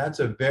important, and that's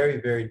a very,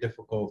 very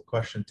difficult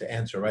question to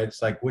answer, right?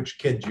 It's like, which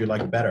kid do you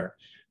like better?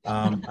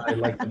 I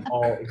like them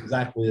all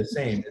exactly the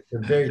same. It's a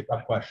very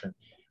tough question.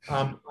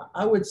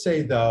 I would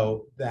say,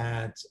 though,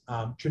 that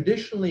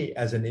traditionally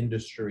as an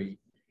industry,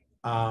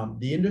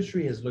 the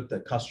industry has looked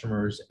at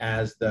customers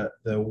as the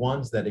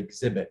ones that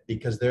exhibit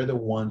because they're the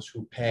ones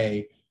who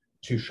pay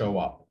to show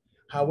up.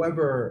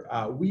 However,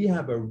 we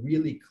have a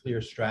really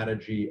clear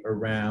strategy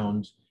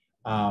around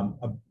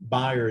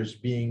buyers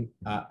being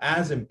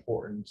as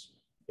important,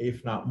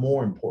 if not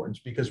more important,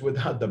 because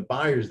without the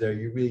buyers there,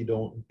 you really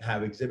don't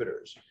have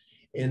exhibitors.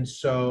 And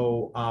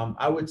so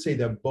I would say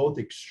they're both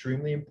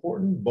extremely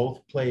important,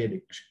 both play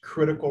a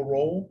critical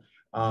role,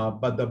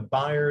 but the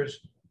buyers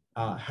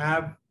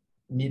have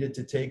needed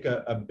to take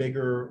a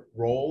bigger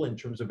role in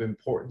terms of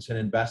importance and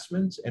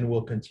investments, and we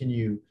will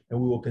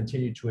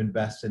continue to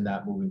invest in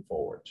that moving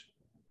forward.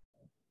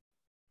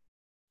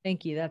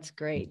 Thank you. That's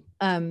great.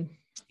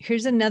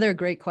 Here's another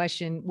great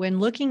question. When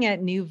looking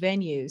at new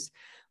venues,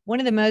 one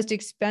of the most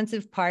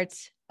expensive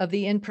parts of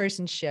the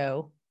in-person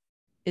show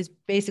is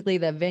basically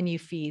the venue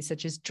fees,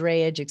 such as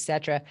drayage, et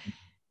cetera.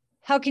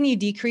 How can you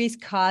decrease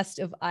cost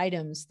of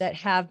items that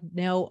have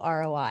no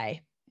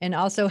ROI? And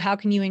also, how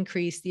can you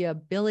increase the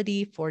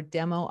ability for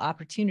demo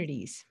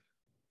opportunities?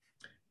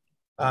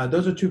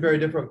 Those are two very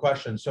different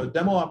questions. So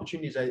demo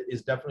opportunities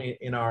is definitely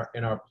in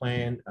our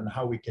plan and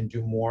how we can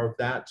do more of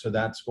that. So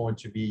that's going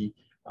to be,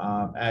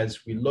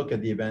 as we look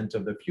at the event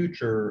of the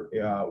future,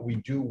 we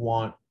do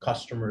want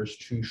customers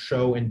to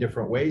show in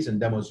different ways, and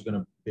demos are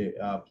going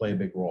to play a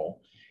big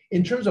role.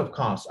 In terms of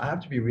costs, I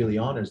have to be really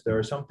honest, there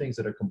are some things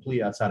that are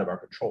completely outside of our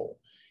control.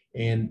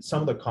 And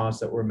some of the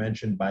costs that were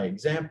mentioned by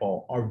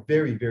example are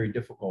very, very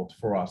difficult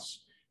for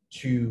us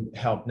to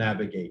help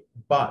navigate.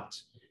 But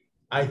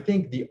I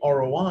think the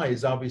ROI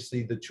is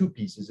obviously the two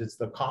pieces. It's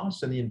the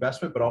cost and the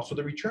investment, but also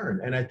the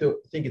return. And I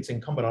think it's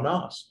incumbent on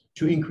us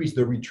to increase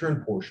the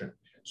return portion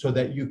so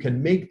that you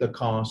can make the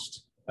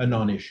cost a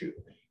non-issue.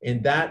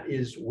 And that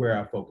is where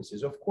our focus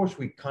is. Of course,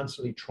 we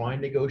constantly try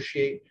and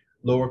negotiate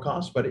lower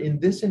costs, but in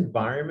this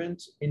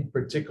environment in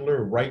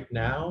particular right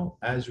now,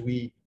 as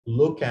we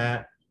look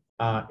at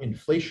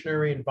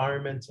inflationary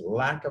environment,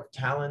 lack of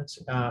talent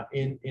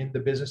in the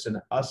business, and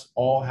us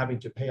all having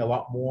to pay a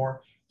lot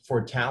more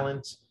for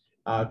talent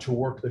to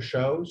work the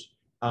shows,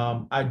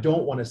 I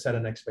don't want to set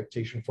an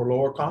expectation for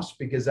lower costs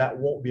because that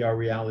won't be our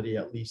reality,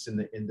 at least in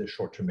the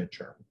short to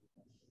midterm.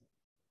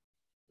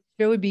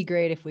 It would be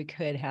great if we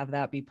could have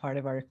that be part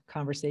of our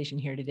conversation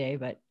here today,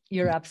 but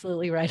you're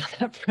absolutely right on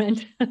that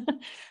front.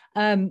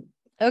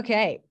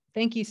 Okay,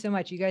 thank you so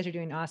much. You guys are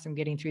doing awesome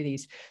getting through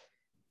these.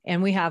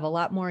 And we have a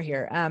lot more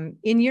here.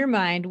 In your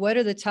mind, what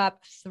are the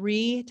top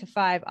 3 to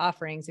 5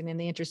 offerings? And in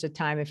the interest of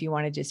time, if you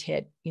want to just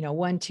hit,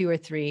 1, 2, or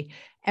 3,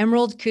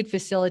 Emerald could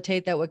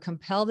facilitate that would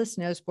compel the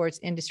snow sports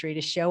industry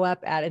to show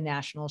up at a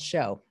national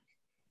show.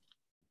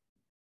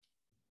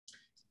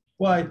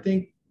 Well, I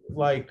think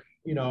I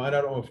don't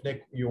know if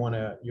Nick, you want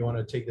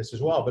to take this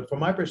as well, but from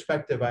my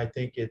perspective, I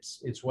think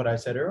it's what I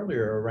said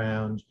earlier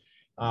around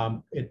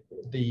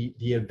the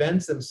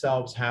events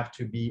themselves have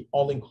to be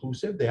all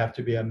inclusive. They have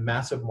to be a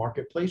massive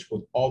marketplace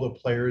with all the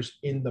players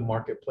in the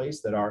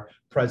marketplace that are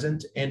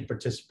present and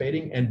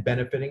participating and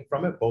benefiting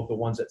from it, both the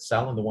ones that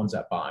sell and the ones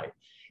that buy.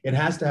 It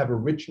has to have a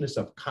richness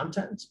of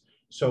content.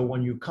 So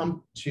when you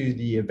come to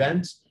the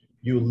event,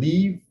 you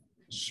leave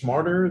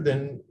smarter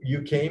than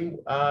you came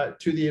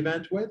to the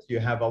event with. You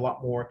have a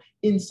lot more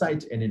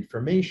insight and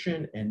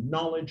information and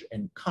knowledge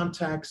and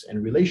contacts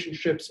and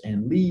relationships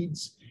and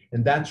leads.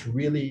 And that's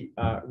really,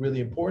 really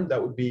important.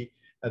 That would be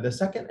the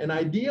second. And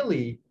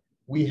ideally,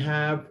 we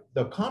have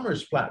the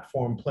commerce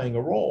platform playing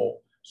a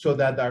role so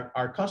that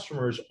our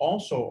customers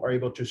also are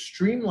able to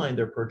streamline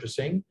their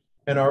purchasing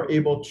and are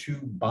able to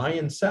buy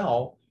and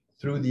sell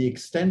through the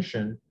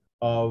extension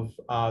of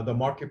the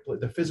marketplace,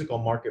 the physical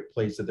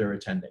marketplace that they're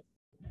attending.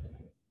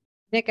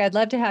 Nick, I'd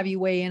love to have you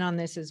weigh in on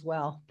this as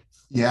well.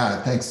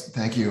 Yeah, thanks.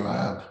 Thank you.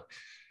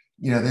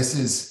 This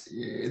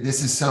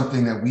is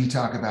something that we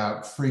talk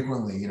about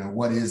frequently.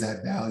 What is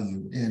that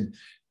value? And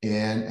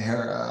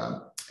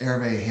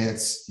Hervé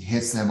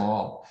hits them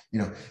all.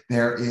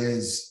 There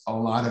is a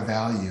lot of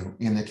value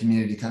in the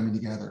community coming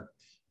together,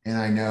 and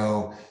I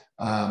know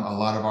a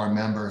lot of our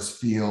members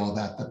feel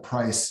that the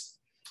price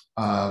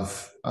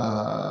of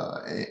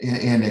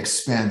and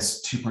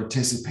expense to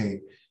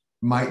participate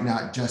might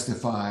not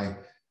justify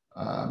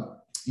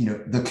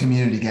the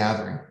community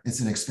gathering. It's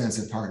an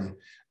expensive party,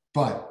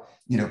 but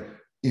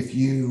if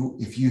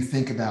you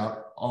think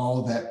about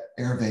all that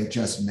Hervé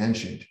just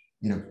mentioned,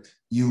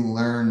 you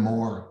learn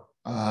more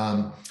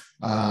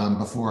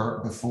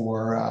before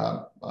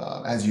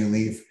as you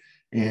leave,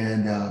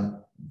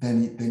 and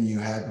than you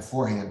had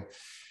beforehand.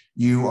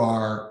 You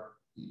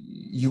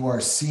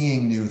are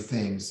seeing new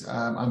things.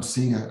 I'm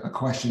seeing a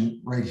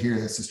question right here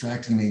that's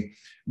distracting me.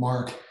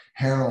 Mark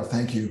Harrell,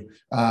 thank you.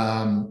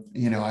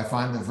 I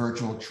find the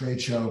virtual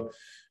trade show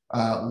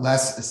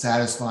less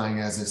satisfying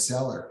as a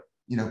seller.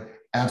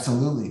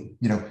 Absolutely.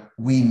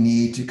 We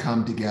need to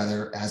come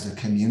together as a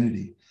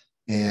community.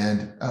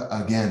 And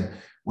again,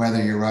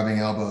 whether you're rubbing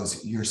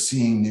elbows, you're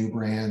seeing new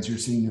brands, you're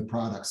seeing new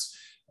products.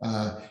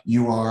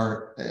 You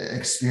are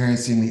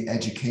experiencing the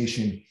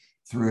education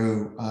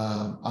through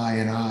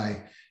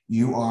I&I.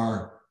 You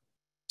are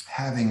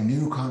having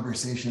new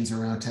conversations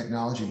around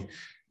technology.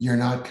 You're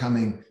not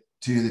coming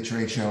to the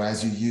trade show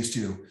as you used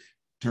to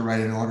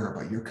write an order,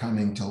 but you're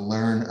coming to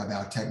learn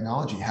about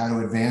technology, how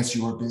to advance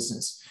your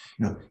business.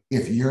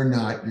 if you're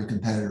not, your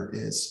competitor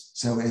is.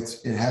 So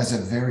it has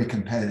a very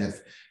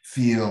competitive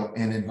feel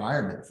and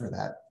environment for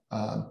that.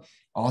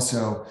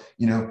 Also,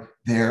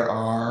 there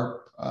are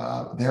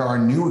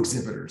new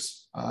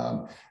exhibitors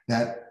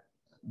that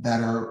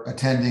are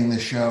attending the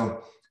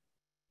show.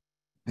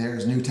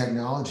 There's new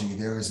technology,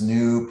 there is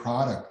new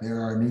product,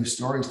 there are new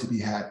stories to be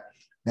had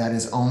that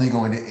is only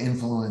going to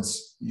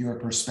influence your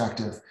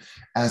perspective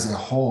as a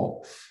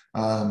whole.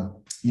 I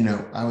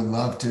would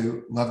love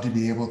to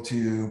be able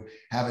to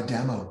have a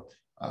demo,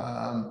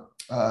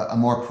 a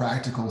more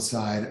practical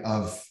side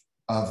of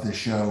the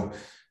show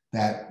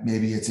that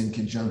maybe it's in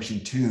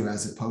conjunction to,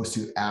 as opposed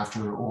to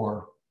after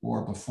or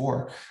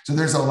before. So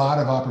there's a lot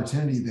of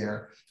opportunity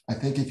there. I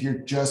think if you're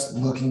just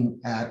looking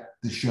at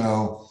the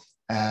show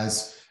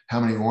as how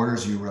many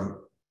orders you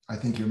wrote, I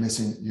think you're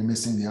missing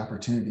the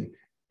opportunity.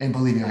 And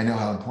believe me, I know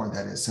how important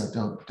that is. So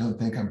don't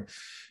think I'm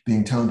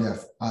being tone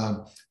deaf.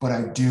 But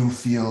I do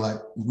feel like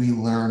we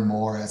learn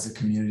more as a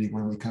community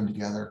when we come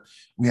together.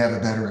 We have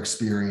a better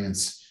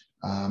experience,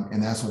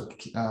 and that's what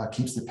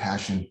keeps the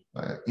passion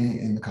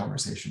in the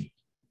conversation.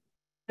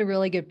 A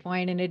really good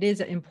point, and it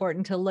is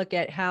important to look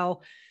at how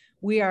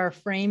we are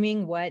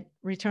framing what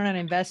return on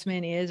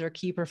investment is or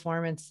key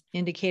performance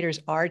indicators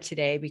are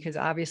today, because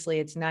obviously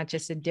it's not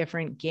just a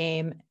different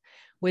game.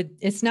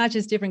 It's not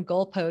just different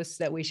goalposts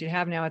that we should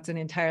have now, it's an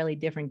entirely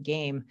different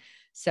game.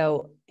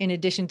 So in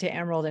addition to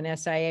Emerald and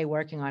SIA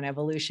working on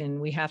evolution,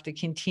 we have to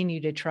continue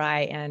to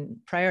try and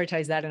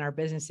prioritize that in our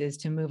businesses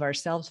to move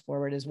ourselves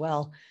forward as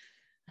well.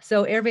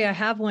 So Hervé, I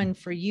have one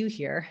for you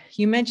here.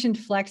 You mentioned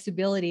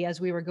flexibility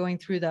as we were going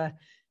through the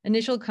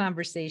initial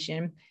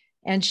conversation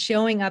and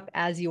showing up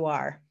as you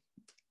are.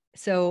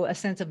 So a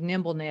sense of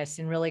nimbleness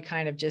and really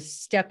kind of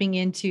just stepping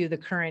into the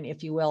current,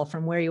 if you will,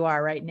 from where you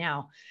are right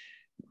now.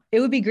 It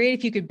would be great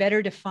if you could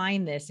better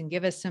define this and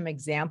give us some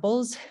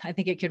examples. I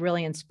think it could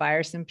really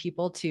inspire some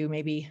people to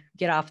maybe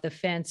get off the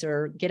fence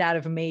or get out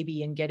of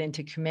maybe and get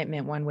into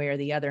commitment one way or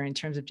the other in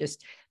terms of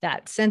just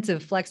that sense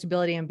of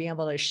flexibility and being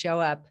able to show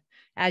up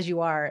as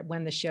you are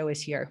when the show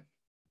is here.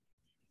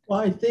 Well,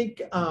 I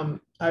think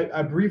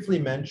I briefly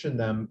mentioned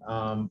them,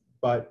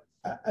 but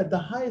at the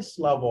highest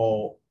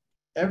level,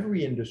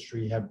 every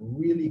industry have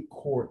really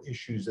core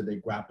issues that they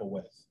grapple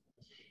with.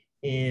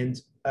 And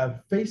a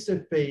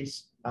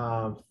face-to-face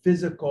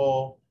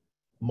physical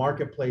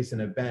marketplace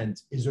and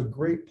event is a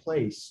great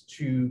place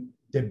to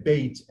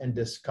debate and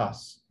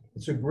discuss.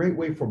 It's a great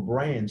way for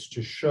brands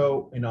to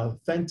show in an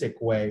authentic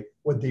way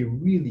what they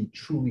really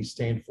truly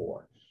stand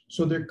for.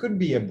 So there could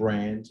be a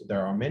brand,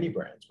 there are many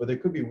brands, but there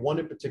could be one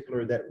in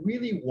particular that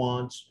really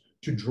wants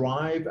to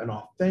drive an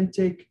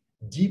authentic,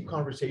 deep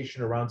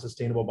conversation around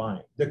sustainable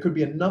buying. There could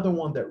be another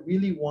one that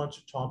really wants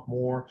to talk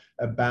more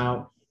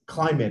about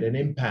climate and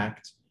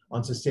impact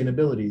on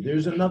sustainability.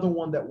 There's another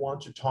one that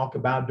wants to talk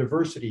about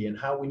diversity and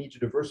how we need to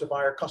diversify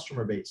our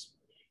customer base.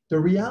 The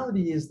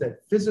reality is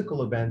that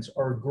physical events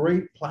are a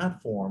great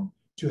platform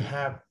to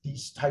have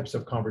these types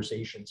of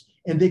conversations,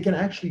 and they can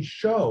actually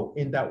show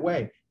in that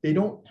way. They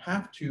don't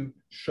have to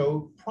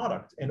show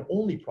product and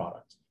only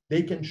product.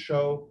 They can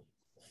show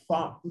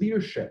thought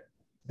leadership.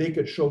 They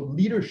could show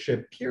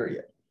leadership,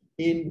 period,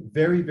 in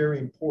very, very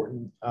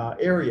important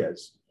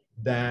areas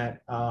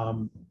that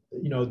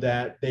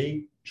that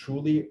they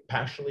truly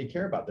passionately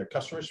care about. Their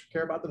customers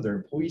care about them, their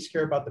employees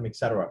care about them, et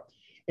cetera.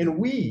 And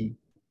we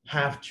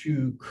have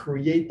to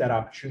create that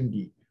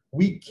opportunity.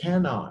 We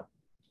cannot,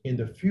 in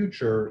the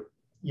future,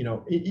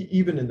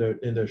 even in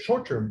the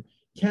short term,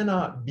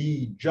 cannot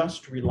be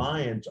just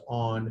reliant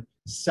on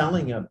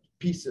selling a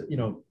piece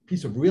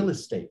of real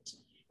estate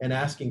and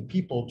asking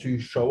people to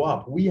show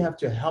up. We have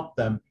to help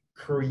them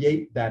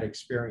create that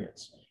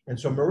experience. And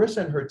so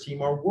Marissa and her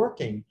team are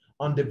working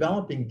on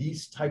developing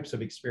these types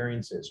of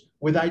experiences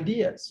with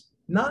ideas,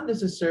 not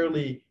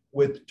necessarily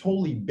with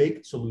totally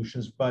baked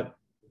solutions, but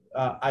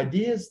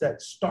ideas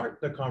that start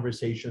the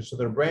conversation so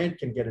that a brand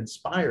can get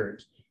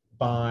inspired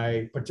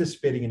by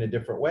participating in a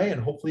different way,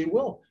 and hopefully it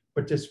will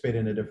participate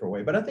in a different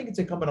way. But I think it's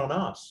incumbent on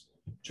us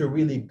to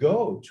really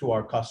go to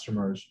our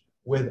customers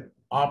with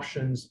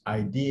options,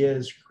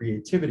 ideas,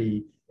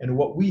 creativity, and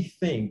what we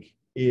think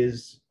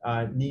is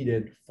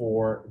needed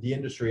for the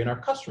industry. And our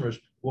customers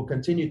will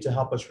continue to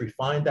help us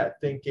refine that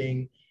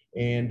thinking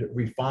and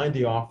refine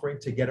the offering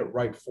to get it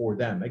right for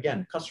them.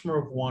 Again, customer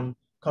of one,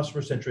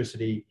 customer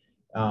centricity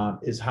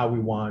is how we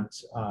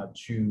want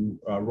to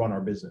run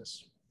our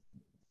business.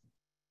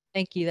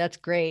 Thank you. That's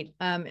great.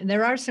 And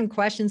there are some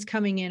questions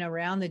coming in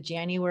around the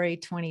January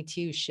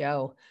 22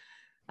 show.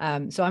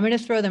 So I'm going to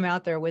throw them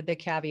out there with the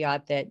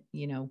caveat that,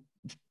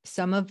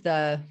 some of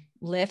the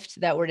lift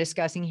that we're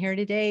discussing here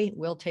today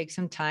will take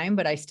some time,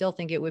 but I still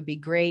think it would be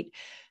great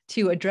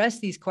to address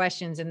these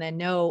questions and then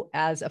know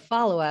as a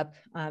follow-up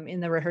in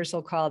the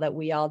rehearsal call that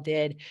we all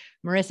did,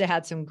 Marissa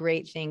had some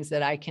great things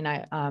that I can,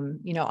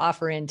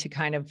 offer in to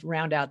kind of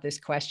round out this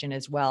question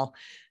as well.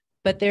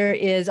 But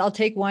I'll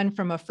take one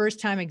from a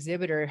first-time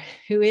exhibitor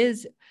who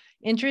is,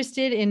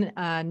 Interested in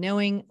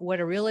knowing what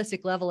a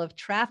realistic level of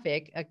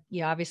traffic,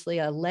 obviously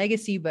a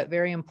legacy but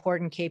very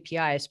important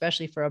KPI,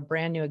 especially for a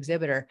brand new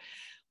exhibitor.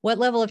 What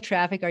level of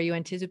traffic are you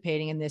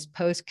anticipating in this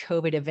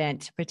post-COVID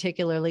event,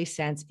 particularly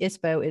since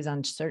ISPO is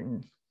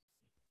uncertain?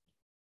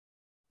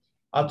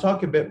 I'll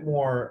talk a bit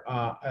more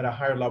at a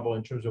higher level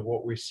in terms of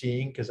what we're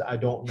seeing, because I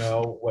don't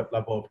know what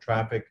level of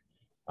traffic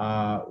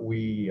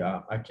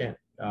I can't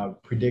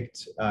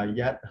predict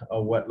yet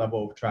what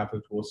level of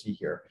traffic we'll see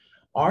here.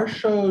 Our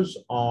shows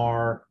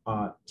are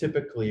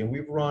typically, and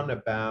we've run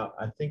about,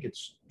 I think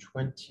it's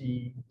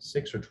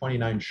 26 or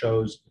 29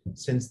 shows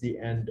since the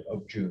end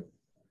of June.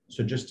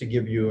 So just to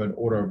give you an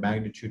order of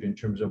magnitude in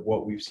terms of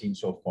what we've seen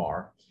so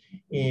far.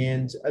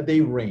 And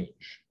they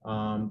range.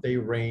 They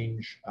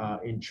range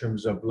in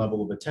terms of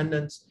level of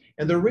attendance,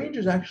 and the range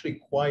is actually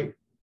quite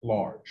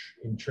large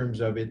in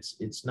terms of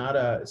it's not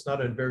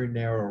a very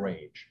narrow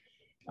range,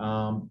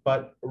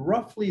 but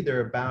roughly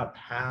they're about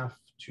half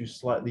to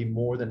slightly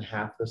more than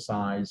half the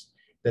size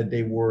that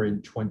they were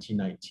in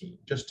 2019,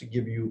 just to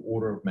give you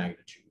order of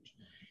magnitude.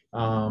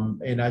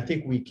 And I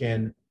think we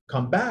can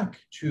come back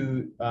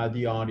to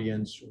the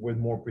audience with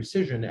more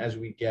precision as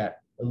we get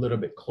a little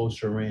bit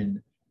closer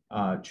in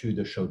to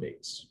the show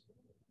dates.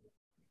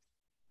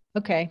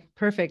 Okay,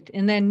 perfect.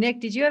 And then Nick,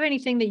 did you have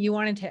anything that you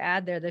wanted to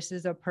add there? This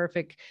is a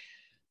perfect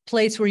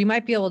place where you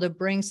might be able to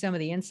bring some of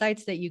the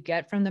insights that you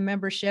get from the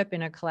membership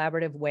in a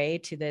collaborative way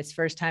to this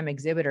first-time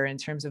exhibitor in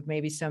terms of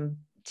maybe some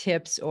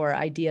tips or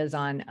ideas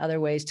on other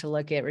ways to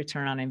look at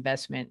return on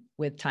investment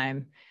with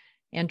time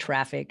and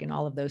traffic and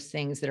all of those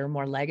things that are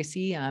more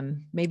legacy.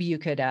 Maybe you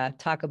could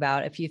talk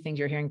about a few things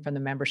you're hearing from the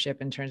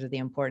membership in terms of the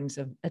importance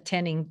of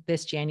attending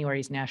this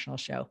January's national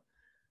show.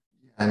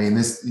 I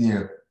mean,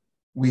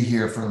 we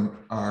hear from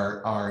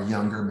our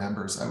younger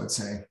members, I would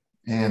say,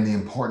 and the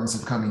importance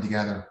of coming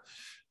together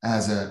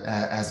as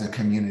a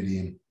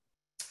community.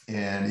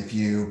 And if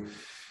you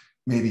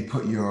maybe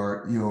put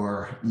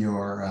your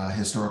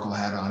historical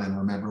hat on and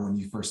remember when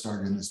you first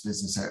started in this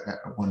business at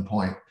one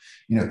point,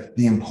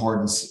 the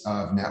importance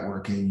of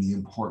networking, the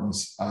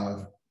importance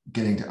of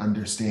getting to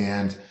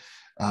understand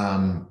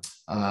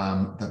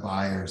the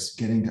buyers,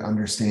 getting to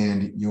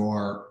understand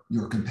your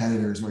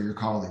competitors or your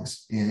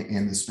colleagues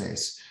in the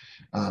space.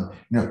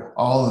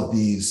 All of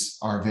these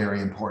are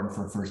very important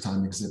for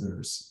first-time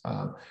exhibitors.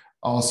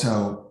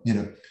 Also,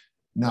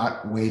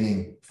 not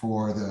waiting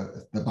for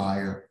the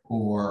buyer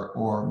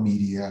or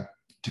media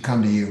to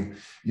come to you,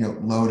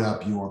 load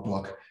up your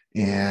book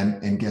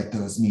and get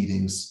those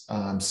meetings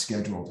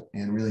scheduled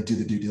and really do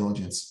the due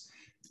diligence.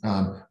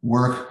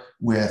 Work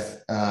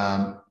with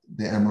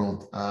the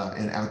Emerald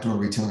and Outdoor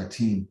Retailer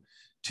team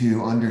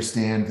to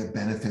understand the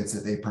benefits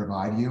that they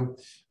provide you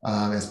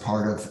as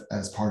part of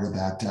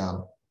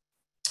that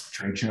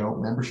trade show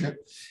membership,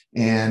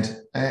 and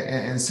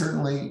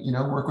certainly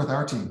work with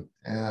our team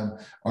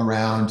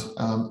around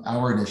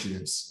our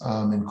initiatives,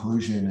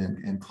 inclusion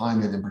and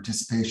climate and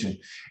participation,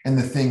 and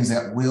the things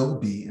that will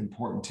be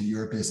important to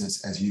your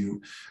business as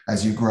you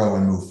grow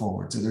and move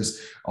forward. So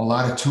there's a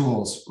lot of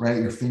tools right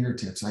at your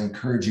fingertips. I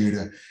encourage you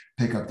to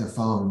pick up the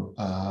phone,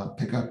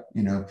 pick up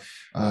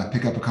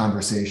a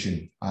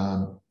conversation,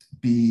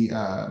 be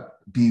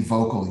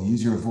vocal,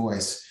 use your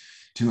voice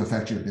to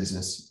affect your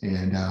business,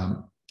 and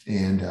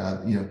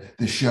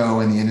the show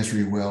and the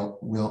industry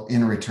will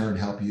in return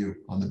help you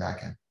on the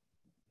back end.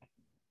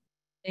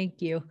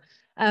 Thank you.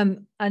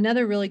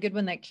 Another really good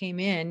one that came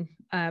in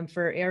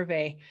for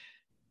Hervé.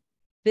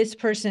 This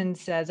person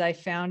says, I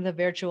found the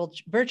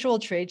virtual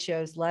trade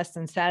shows less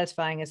than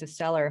satisfying as a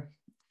seller.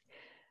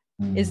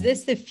 Is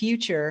this the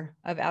future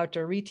of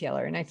outdoor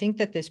retailer? And I think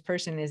that this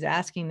person is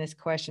asking this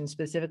question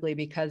specifically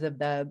because of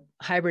the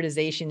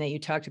hybridization that you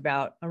talked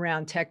about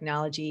around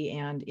technology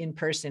and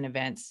in-person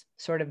events,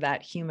 sort of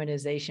that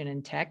humanization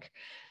in tech.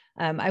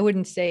 I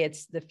wouldn't say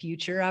it's the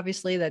future,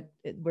 obviously, that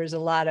there's a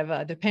lot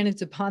of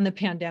dependence upon the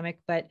pandemic,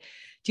 but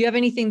do you have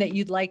anything that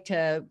you'd like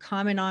to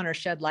comment on or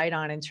shed light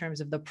on in terms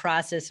of the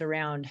process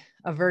around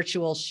a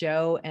virtual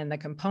show and the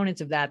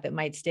components of that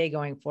might stay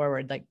going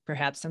forward, like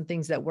perhaps some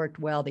things that worked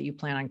well that you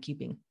plan on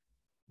keeping?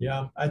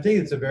 Yeah, I think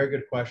it's a very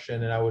good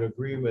question. And I would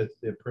agree with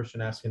the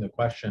person asking the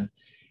question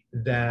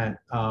that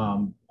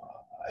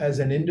as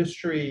an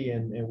industry,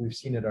 and we've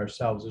seen it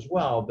ourselves as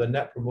well, the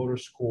Net Promoter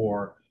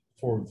Score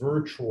for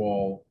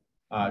virtual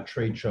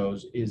trade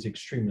shows is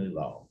extremely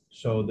low.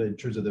 So in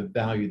terms of the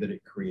value that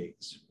it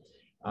creates.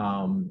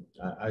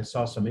 I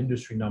saw some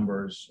industry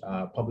numbers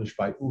published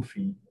by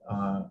UFI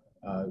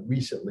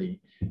recently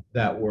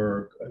that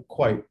were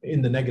quite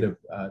in the negative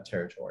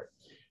territory.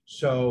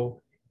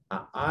 So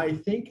I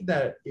think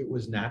that it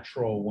was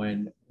natural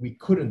when we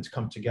couldn't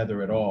come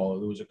together at all.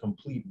 There was a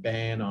complete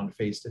ban on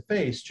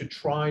face-to-face to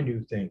try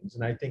new things.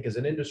 And I think as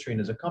an industry and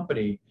as a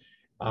company,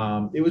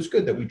 it was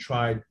good that we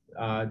tried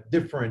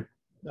different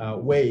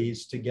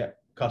ways to get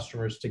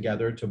customers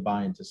together to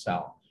buy and to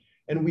sell.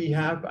 And we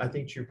have, I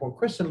think to your point,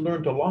 Kristen,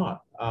 learned a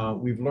lot.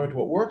 We've learned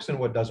what works and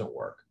what doesn't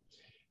work.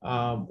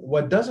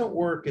 What doesn't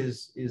work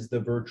is the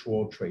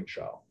virtual trade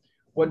show.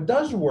 What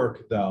does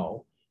work,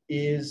 though,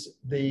 is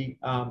the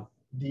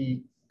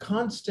the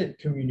constant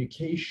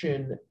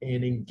communication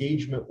and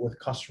engagement with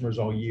customers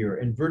all year,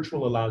 and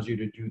virtual allows you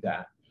to do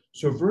that.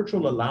 So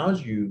virtual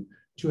allows you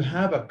to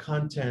have a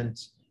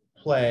content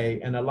play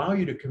and allow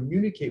you to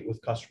communicate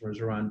with customers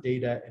around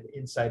data and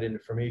insight and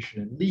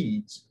information and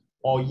leads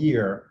all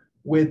year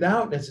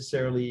without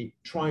necessarily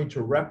trying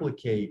to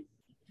replicate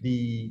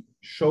the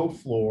show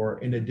floor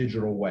in a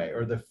digital way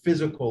or the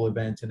physical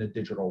event in a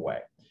digital way.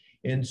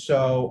 And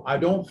so I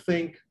don't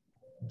think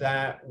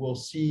that we'll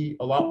see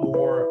a lot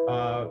more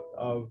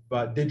of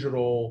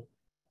digital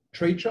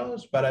trade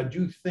shows, but I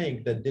do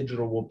think that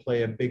digital will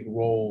play a big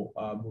role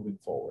moving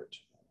forward.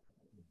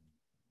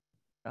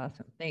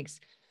 Awesome, thanks.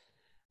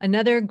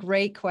 Another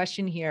great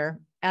question here.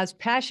 As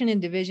passion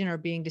and division are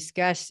being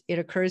discussed, it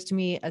occurs to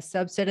me a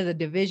subset of the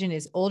division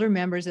is older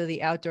members of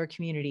the outdoor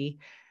community.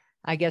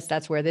 I guess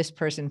that's where this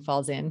person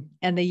falls in,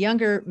 and the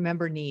younger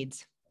member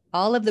needs.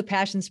 All of the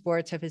passion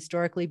sports have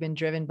historically been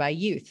driven by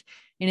youth.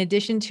 In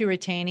addition to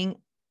retaining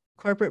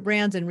corporate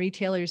brands and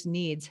retailers'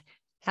 needs,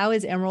 how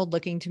is Emerald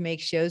looking to make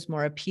shows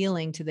more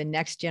appealing to the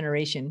next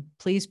generation?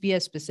 Please be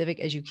as specific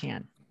as you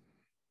can.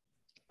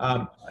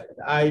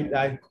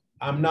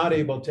 I'm not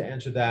able to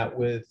answer that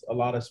with a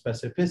lot of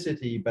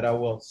specificity, but I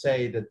will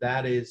say that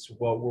that is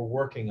what we're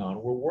working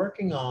on. We're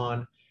working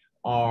on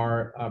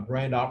our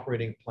brand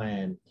operating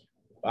plan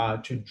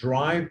to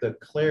drive the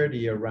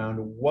clarity around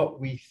what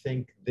we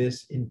think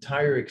this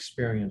entire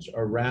experience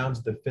around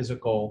the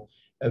physical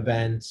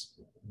events,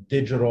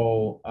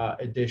 digital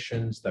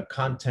editions, the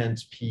content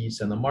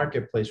piece, and the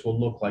marketplace will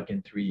look like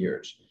in 3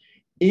 years.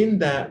 In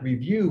that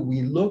review,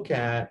 we look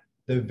at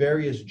the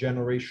various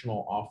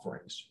generational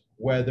offerings,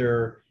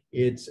 whether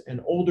it's an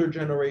older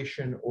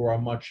generation or a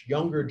much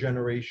younger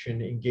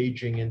generation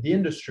engaging in the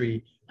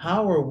industry.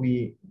 How are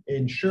we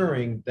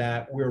ensuring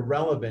that we're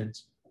relevant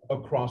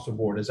across the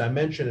board? As I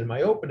mentioned in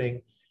my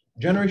opening,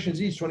 Generation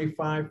Z is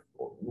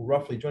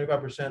roughly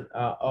 25%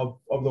 of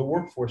the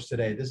workforce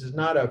today. This is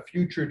not a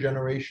future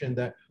generation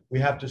that we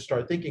have to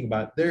start thinking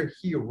about. They're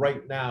here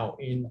right now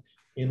in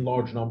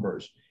large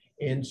numbers.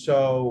 And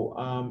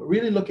so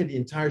really look at the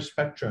entire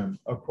spectrum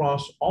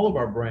across all of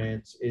our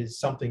brands is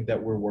something that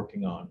we're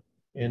working on.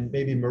 And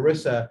maybe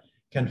Marissa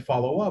can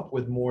follow up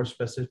with more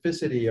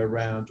specificity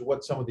around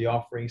what some of the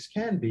offerings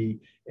can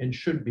be and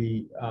should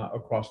be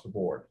across the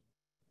board.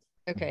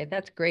 Okay,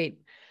 that's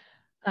great.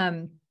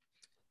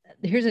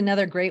 Here's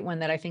another great one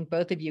that I think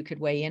both of you could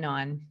weigh in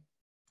on.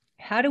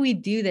 How do we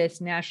do this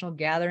national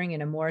gathering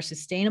in a more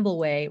sustainable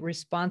way,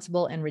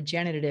 responsible and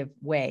regenerative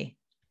way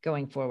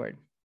going forward?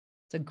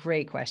 It's a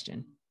great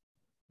question.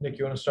 Nick,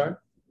 you want to start?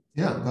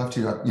 Yeah, I'd love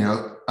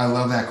to. I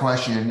love that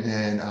question,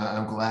 and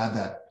I'm glad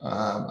that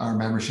our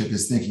membership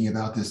is thinking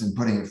about this and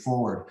putting it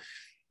forward.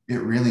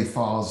 It really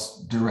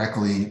falls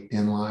directly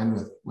in line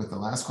with the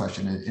last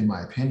question, in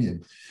my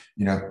opinion.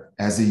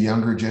 As a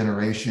younger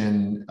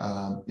generation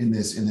in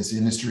this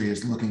industry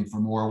is looking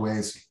for more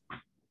ways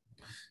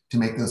to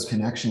make those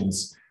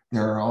connections,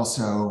 there are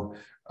also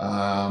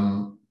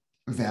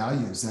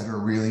values that are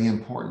really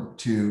important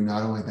to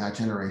not only that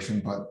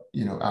generation, but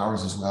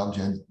ours as well,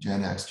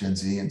 Gen X, Gen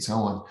Z, and so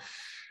on.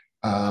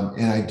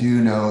 And I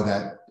do know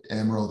that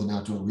Emerald and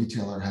Outdoor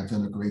Retailer have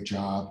done a great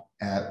job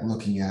at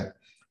looking at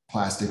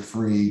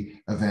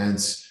plastic-free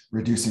events,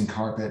 reducing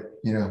carpet.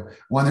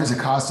 One, there's a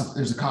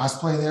cost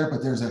play there,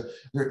 but there's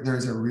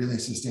a really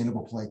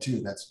sustainable play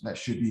too. That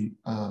should be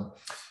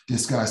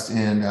discussed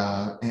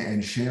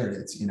and shared.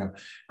 It's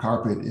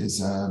carpet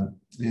is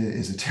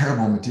a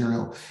terrible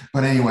material,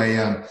 but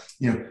anyway,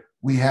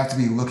 we have to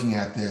be looking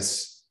at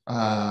this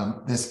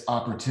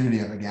opportunity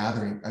of a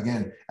gathering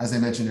again, as I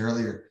mentioned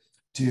earlier,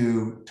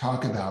 to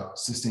talk about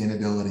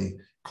sustainability,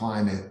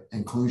 climate,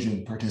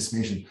 inclusion,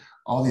 participation.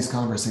 All these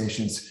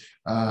conversations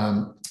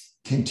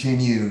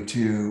continue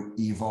to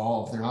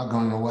evolve. They're not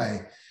going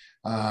away.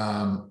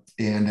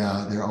 And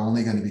they're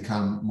only going to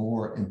become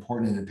more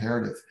important and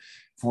imperative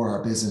for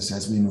our business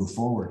as we move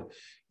forward.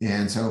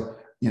 And so,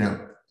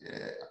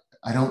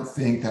 I don't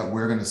think that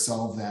we're going to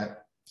solve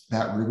that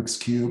Rubik's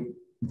Cube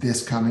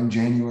this coming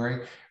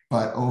January,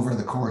 but over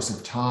the course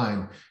of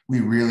time, we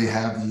really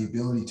have the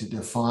ability to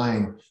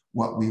define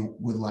what we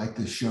would like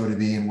the show to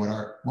be and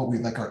what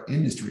we'd like our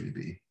industry to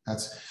be.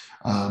 That's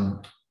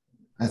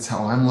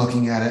how I'm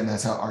looking at it, and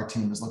that's how our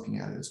team is looking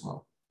at it as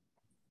well.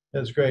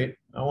 That's great.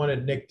 I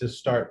wanted Nick to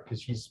start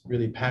because he's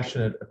really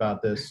passionate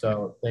about this.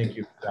 So thank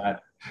you for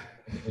that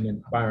and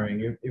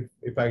inspiring.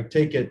 If I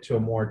take it to a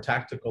more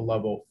tactical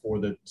level for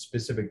the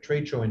specific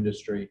trade show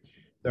industry,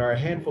 there are a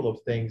handful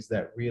of things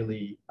that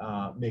really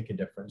make a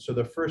difference. So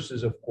the first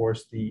is, of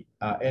course, the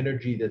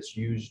energy that's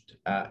used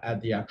at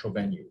the actual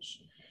venues.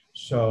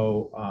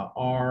 So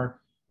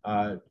our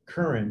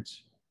current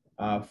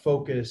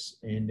focus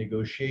in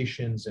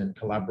negotiations and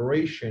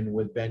collaboration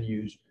with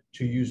venues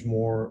to use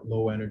more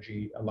low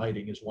energy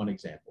lighting is one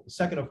example. The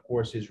second, of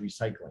course, is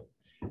recycling.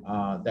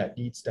 That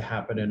needs to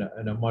happen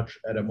at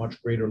a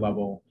much greater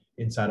level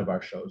inside of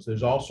our shows.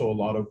 There's also a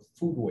lot of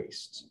food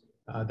waste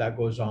that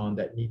goes on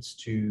that needs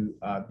to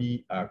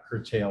be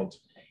curtailed.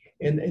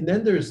 And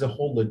then there's the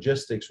whole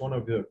logistics. One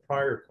of the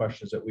prior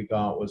questions that we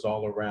got was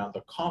all around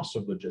the cost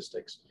of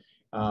logistics.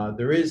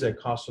 There is a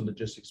cost of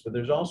logistics, but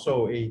there's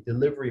also a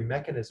delivery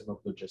mechanism of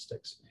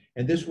logistics.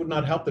 And this would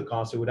not help the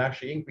cost. It would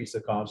actually increase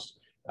the cost,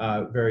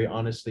 very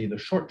honestly, in the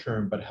short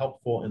term, but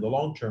helpful in the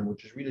long term,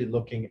 which is really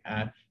looking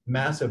at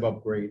massive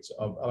upgrades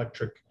of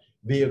electric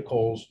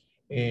vehicles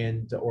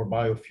and or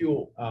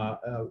biofuel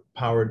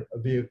powered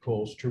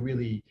vehicles to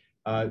really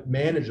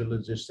manage the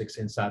logistics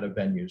inside of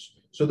venues.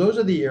 So those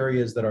are the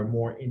areas that are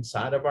more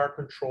inside of our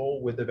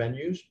control with the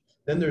venues.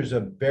 Then there's a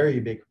very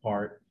big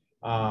part.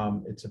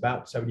 It's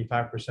about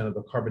 75% of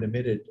the carbon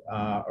emitted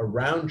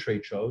around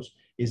trade shows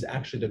is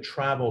actually the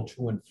travel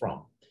to and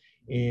from.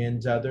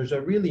 And there's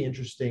a really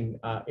interesting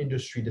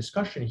industry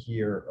discussion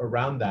here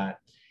around that.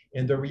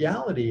 And the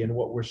reality and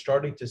what we're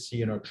starting to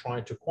see and are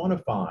trying to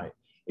quantify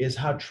is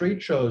how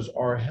trade shows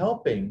are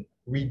helping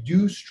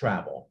reduce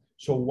travel.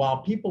 So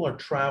while people are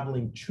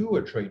traveling to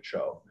a trade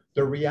show,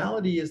 the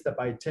reality is that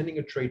by attending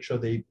a trade show,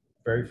 they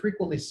very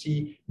frequently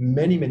see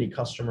many, many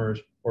customers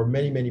or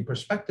many, many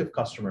prospective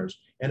customers,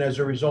 and as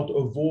a result,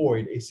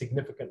 avoid a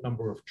significant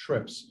number of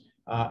trips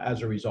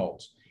as a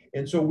result.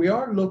 And so we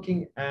are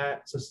looking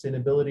at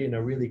sustainability in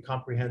a really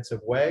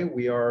comprehensive way.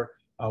 We are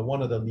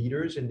one of the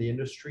leaders in the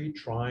industry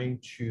trying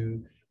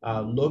to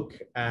look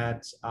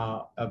at,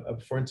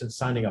 for instance,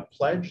 signing a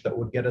pledge that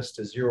would get us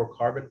to zero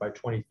carbon by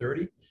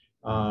 2030.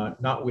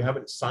 We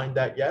haven't signed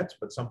that yet,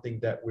 but something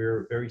that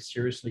we're very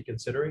seriously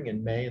considering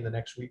in May in the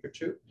next week or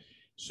two.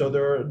 So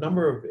there are a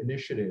number of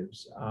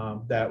initiatives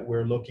that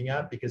we're looking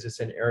at because it's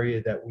an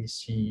area that we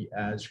see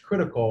as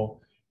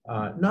critical,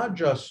 not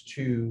just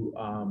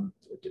to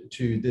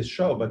this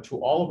show, but to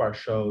all of our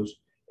shows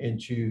and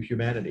to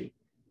humanity.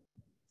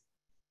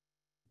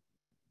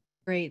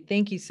 Great,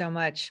 thank you so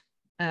much.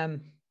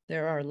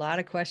 There are a lot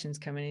of questions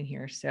coming in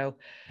here. So,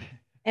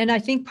 and I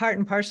think part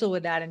and parcel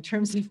with that in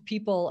terms of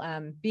people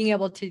being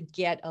able to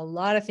get a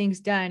lot of things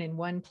done in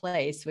one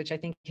place, which I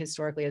think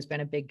historically has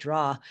been a big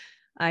draw.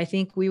 I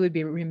think we would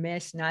be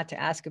remiss not to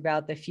ask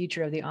about the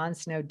future of the On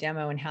Snow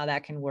demo and how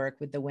that can work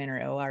with the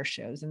winter OR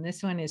shows. And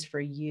this one is for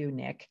you,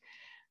 Nick.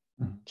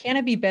 Can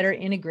it be better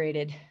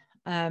integrated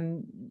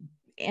and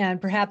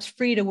perhaps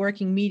free to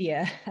working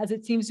media, as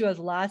it seems to have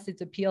lost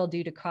its appeal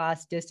due to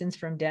cost, distance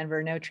from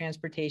Denver, no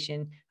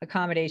transportation,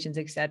 accommodations,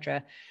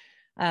 etc.?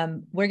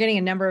 We're getting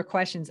a number of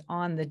questions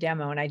on the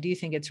demo, and I do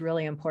think it's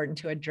really important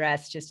to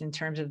address just in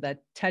terms of the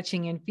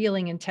touching and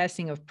feeling and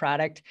testing of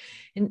product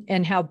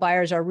and how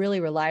buyers are really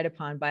relied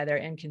upon by their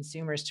end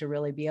consumers to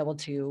really be able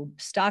to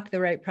stock the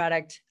right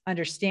product,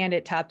 understand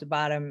it top to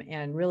bottom,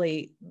 and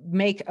really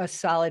make a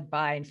solid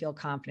buy and feel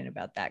confident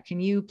about that. Can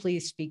you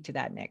please speak to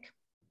that, Nick?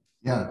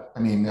 Yeah, I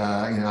mean,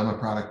 I'm a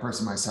product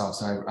person myself,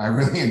 so I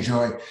really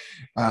enjoy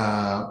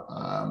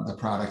the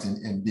product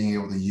and being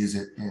able to use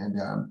it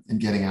and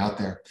getting out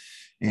there.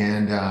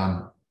 And,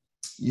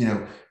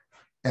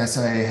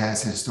 SIA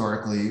has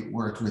historically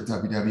worked with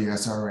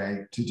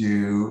WWSRA to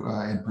do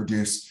and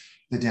produce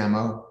the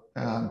demo.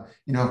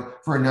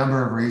 For a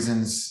number of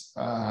reasons,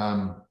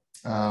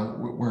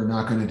 we're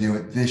not going to do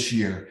it this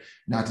year,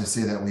 not to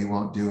say that we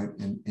won't do it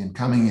in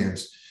coming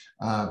years.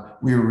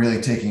 We were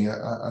really taking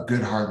a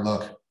good hard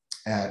look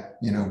at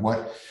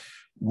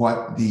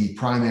what the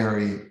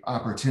primary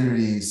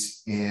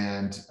opportunities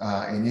and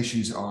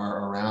issues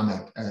are around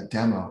that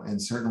demo.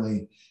 And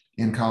certainly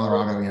in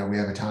Colorado, we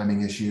have a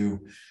timing issue.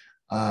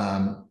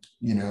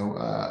 We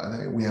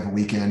have a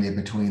weekend in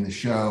between the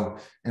show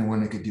and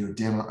when it could do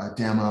a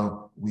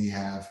demo. We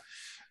have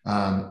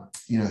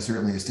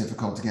certainly it's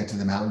difficult to get to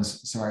the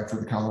mountains. Sorry for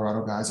the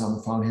Colorado guys on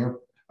the phone here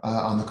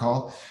on the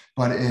call,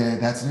 but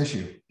that's an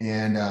issue.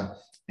 And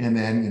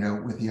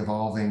then with the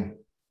evolving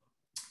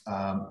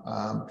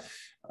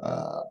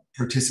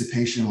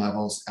participation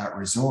levels at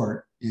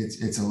resort,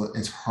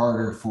 it's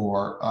harder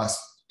for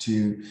us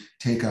to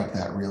take up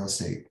that real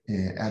estate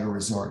at a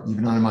resort,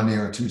 even on a Monday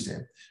or a Tuesday.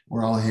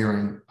 We're all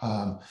hearing,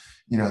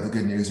 the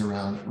good news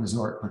around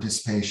resort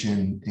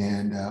participation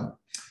and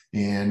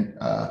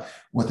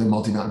what the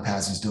multi-mountain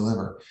passes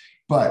deliver.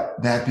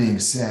 But that being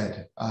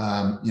said,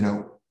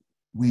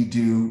 we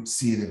do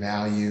see the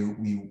value.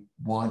 We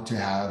want to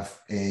have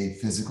a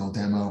physical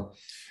demo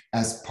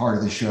as part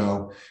of the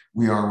show.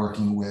 We are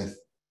working with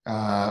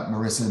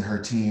Marissa and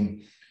her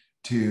team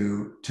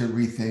to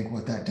rethink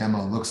what that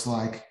demo looks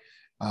like.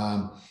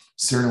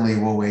 Certainly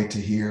we'll wait to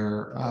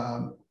hear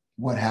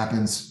what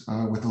happens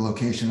with the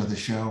location of the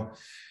show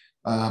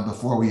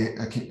before we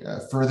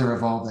further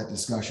evolve that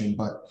discussion.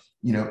 But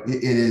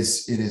it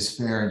is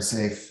fair and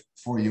safe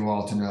for you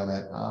all to know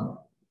that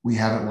we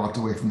haven't walked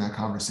away from that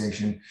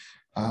conversation.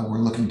 We're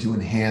looking to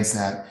enhance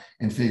that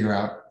and figure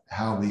out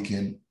how we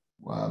can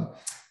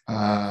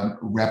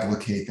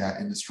replicate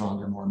that in a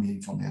stronger, more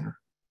meaningful manner.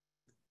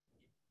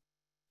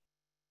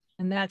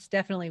 And that's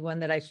definitely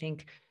one that I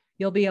think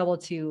you'll be able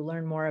to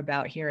learn more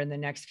about here in the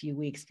next few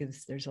weeks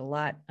because there's a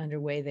lot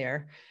underway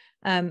there.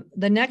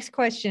 The next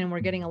question, we're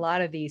getting a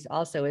lot of these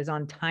also, is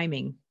on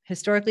timing.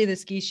 Historically, the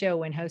ski show,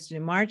 when hosted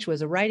in March,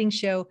 was a riding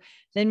show,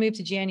 then moved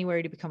to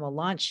January to become a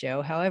launch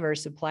show. However,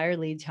 supplier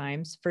lead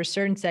times for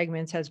certain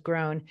segments has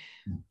grown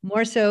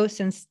more so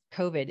since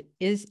COVID.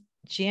 Is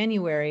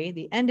January,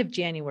 the end of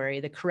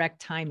January, the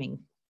correct timing?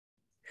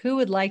 Who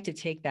would like to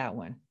take that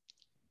one?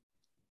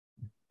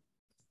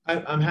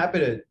 I'm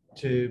happy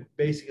to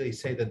basically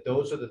say that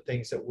those are the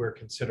things that we're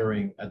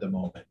considering at the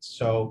moment.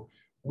 So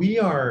we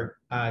are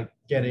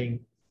getting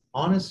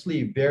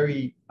honestly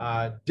very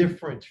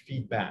different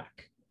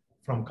feedback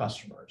from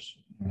customers.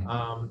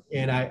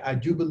 And I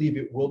do believe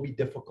it will be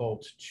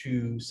difficult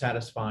to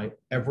satisfy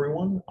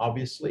everyone,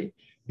 obviously,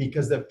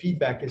 because the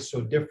feedback is so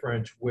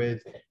different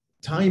with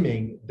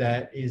timing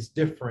that is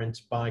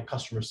different by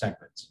customer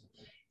segments.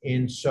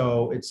 And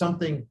so it's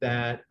something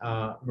that,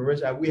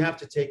 Marissa, we have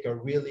to take a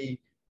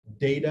really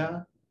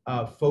data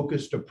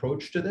focused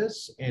approach to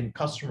this and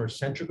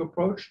customer-centric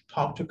approach,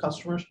 talk to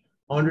customers,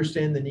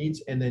 understand the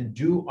needs, and then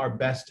do our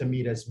best to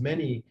meet as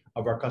many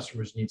of our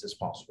customers' needs as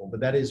possible. But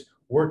that is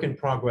work in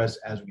progress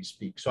as we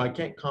speak. So I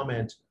can't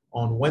comment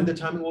on when the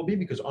timing will be,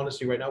 because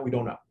honestly, right now, we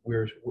don't know.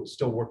 We're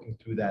still working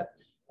through that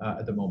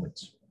at the moment.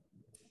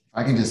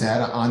 I can just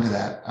add on to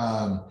that.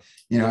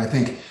 I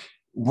think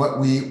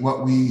well,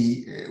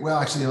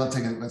 actually,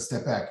 let's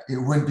step back. It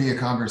wouldn't be a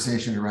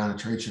conversation around a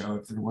trade show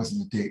if there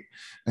wasn't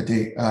a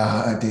date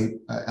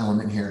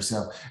element here.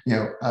 So,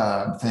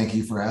 thank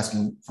you for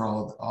asking for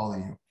all of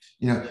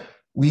you.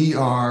 We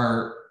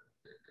are,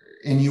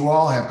 and you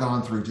all have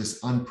gone through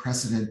just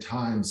unprecedented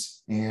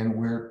times, and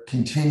we're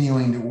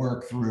continuing to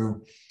work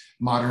through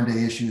modern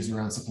day issues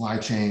around supply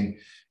chain,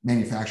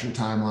 manufacturer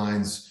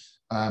timelines,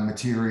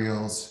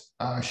 materials,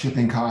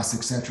 shipping costs,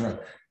 et cetera.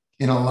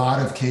 In a lot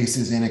of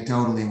cases,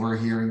 anecdotally, we're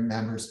hearing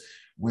members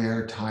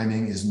where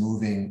timing is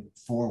moving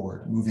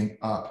forward, moving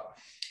up,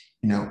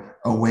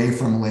 away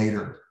from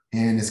later,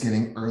 and it's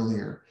getting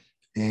earlier.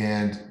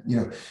 And,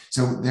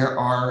 so there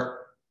are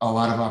a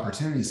lot of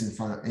opportunities in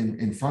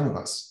front of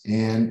us.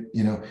 And,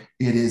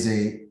 it is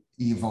a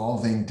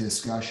evolving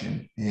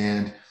discussion.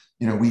 And,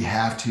 we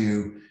have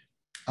to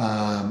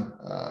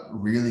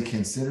really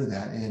consider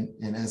that.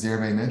 And as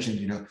Hervé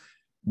mentioned,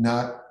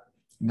 not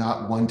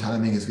one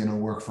timing is going to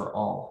work for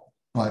all.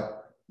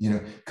 But,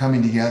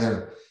 coming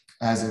together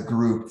as a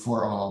group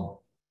for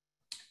all,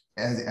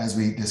 as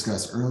we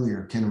discussed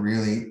earlier, can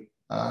really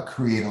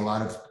create a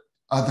lot of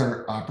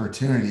other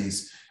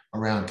opportunities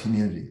around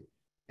community.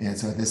 And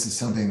so this is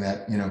something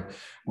that,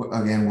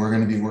 again, we're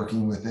going to be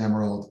working with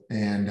Emerald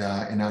and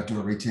an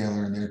outdoor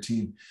retailer and their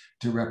team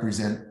to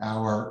represent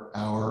our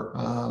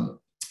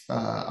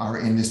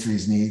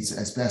industry's needs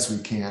as best we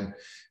can.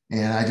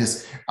 And I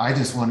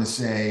just want to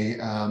say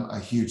a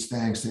huge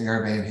thanks to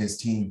Hervé and his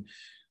team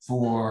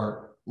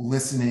for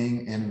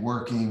listening and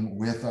working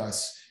with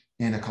us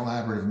in a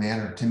collaborative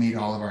manner to meet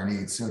all of our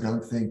needs. So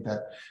don't think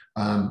that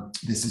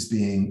this is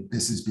being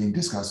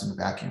discussed in a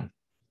vacuum.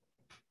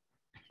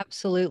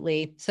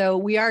 Absolutely. So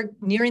we are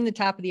nearing the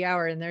top of the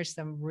hour, and there's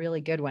some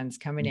really good ones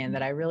coming in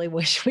that I really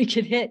wish we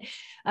could hit.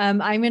 I'm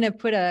going to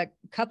put a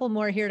couple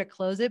more here to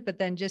close it, but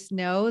then just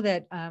know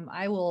that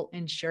I will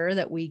ensure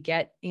that we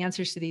get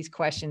answers to these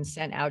questions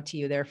sent out to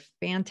you. They're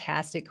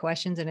fantastic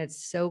questions, and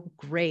it's so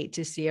great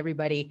to see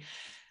everybody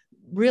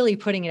really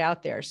putting it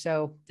out there.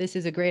 So this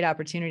is a great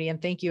opportunity. And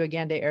thank you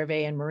again to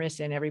Hervé and Marissa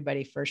and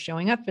everybody for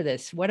showing up for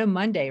this. What a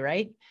Monday,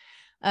 right?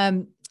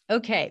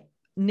 Okay,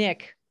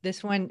 Nick,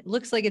 this one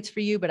looks like it's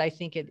for you, but I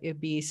think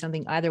it'd be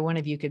something either one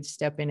of you could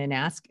step in and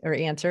ask or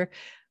answer.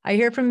 I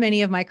hear from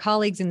many of my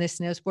colleagues in the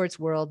snow sports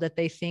world that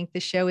they think the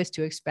show is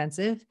too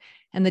expensive,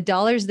 and the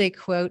dollars they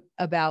quote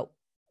about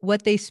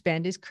what they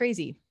spend is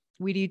crazy.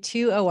 We do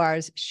 2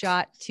 ORs,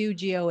 shot 2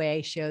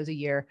 GOA shows a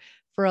year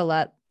for a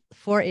lot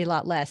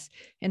less,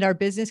 and our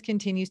business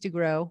continues to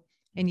grow,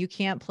 and you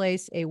can't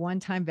place a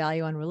one-time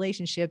value on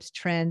relationships,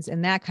 trends,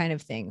 and that kind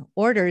of thing.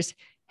 Orders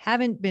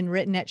haven't been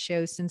written at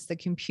shows since the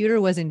computer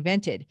was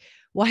invented.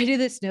 Why do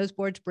the snow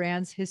sports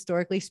brands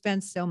historically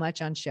spend so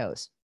much on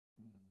shows?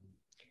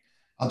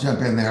 I'll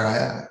jump in there.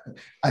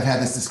 I've had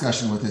this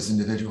discussion with this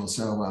individual,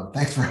 so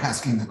thanks for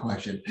asking the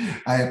question.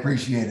 I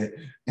appreciate it,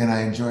 and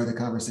I enjoy the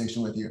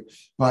conversation with you.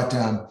 But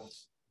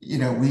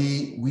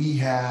we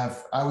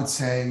have, I would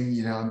say,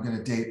 I'm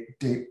going to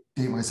date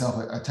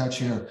myself a touch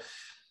here.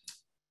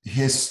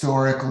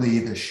 Historically,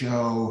 the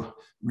show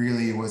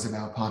really was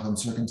about pomp and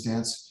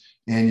circumstance.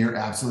 And you're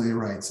absolutely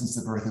right. Since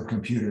the birth of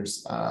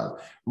computers,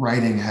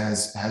 writing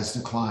has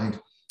declined,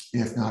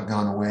 if not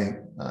gone away.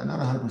 Not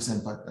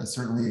 100%, but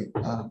certainly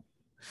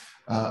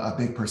a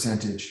big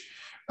percentage.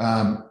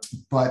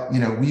 But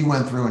we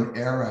went through an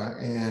era,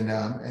 and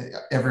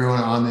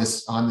everyone on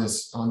this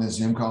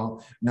Zoom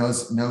call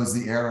knows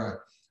the era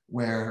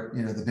where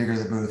the bigger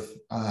the booth,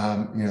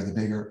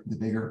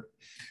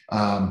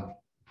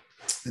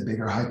 the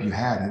bigger hype you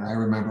had. And I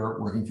remember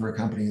working for a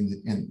company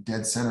in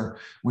dead center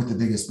with the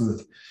biggest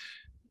booth.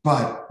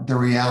 But the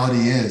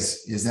reality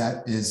is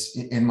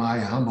in my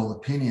humble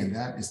opinion,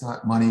 that is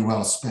not money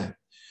well spent.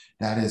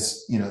 That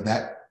is,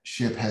 that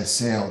ship has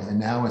sailed, and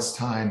now it's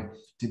time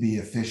to be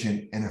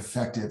efficient and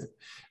effective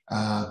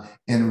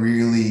and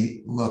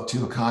really look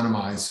to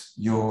economize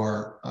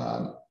your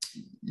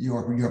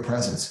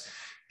presence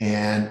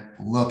and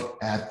look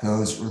at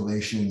those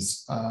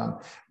relations,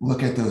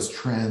 look at those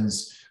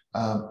trends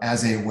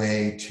as a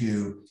way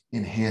to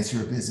enhance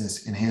your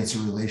business, enhance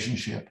your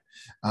relationship,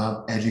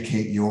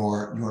 educate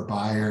your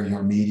buyer,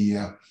 your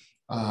media,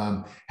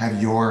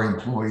 have your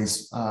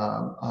employees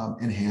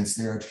enhance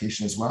their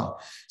education as well.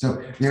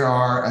 So there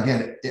are,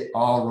 again, it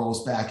all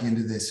rolls back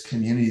into this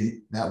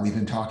community that we've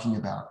been talking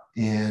about.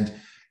 And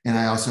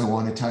I also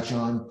want to touch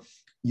on,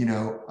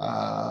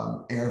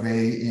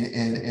 Hervé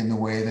in the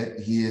way that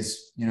he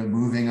is,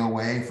 moving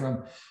away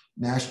from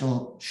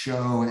national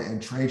show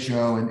and trade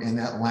show and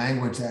that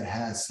language that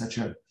has such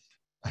a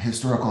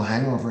historical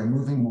hangover, and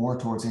moving more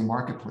towards a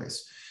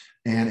marketplace,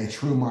 and a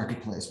true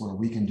marketplace where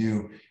we can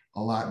do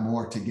a lot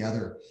more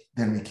together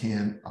than we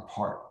can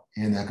apart.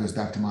 And that goes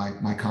back to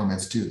my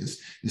comments too.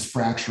 This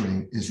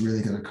fracturing is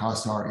really going to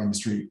cost our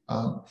industry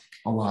a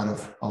lot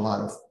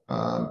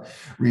of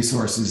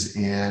resources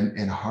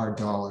and hard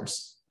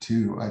dollars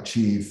to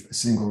achieve a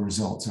single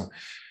result. So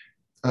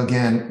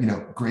again,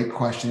 great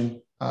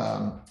question.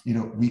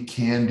 We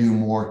can do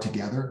more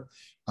together,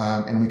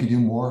 and we can do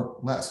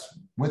more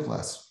with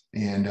less.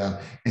 And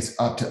it's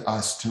up to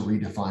us to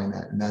redefine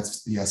that. And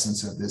that's the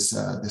essence of this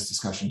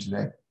discussion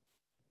today.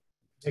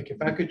 Nick,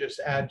 if I could just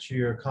add to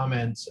your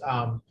comments,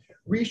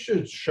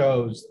 research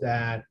shows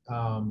that,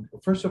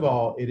 first of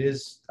all,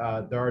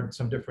 there are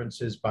some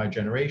differences by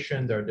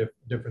generation, there are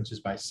differences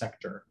by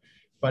sector.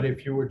 But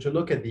if you were to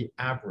look at the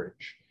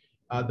average,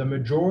 the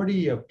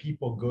majority of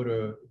people go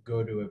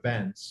to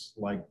events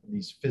like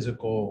these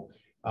physical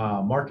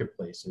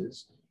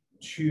marketplaces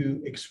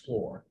to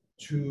explore,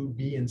 to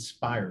be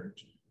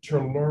inspired, to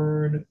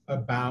learn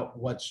about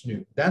what's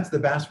new. That's the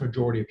vast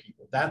majority of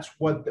people. That's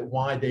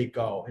why they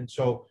go. And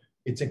so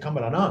it's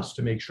incumbent on us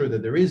to make sure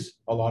that there is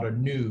a lot of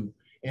new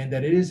and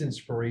that it is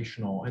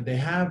inspirational, and they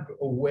have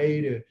a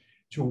way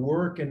to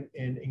work and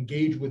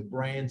engage with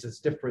brands that's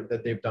different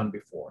that they've done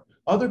before.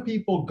 Other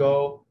people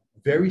go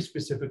very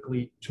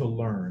specifically to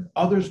learn.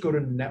 Others go to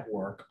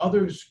network.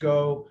 Others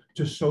go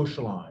to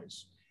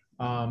socialize.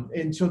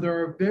 And so there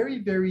are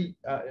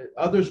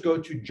others go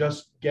to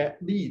just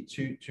get leads,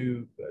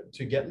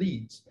 to get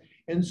leads.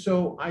 And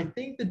so I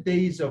think the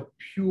days of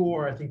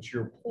to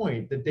your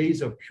point, the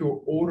days of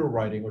pure order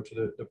writing, or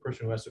to the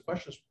person who asked the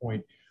question's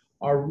point,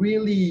 are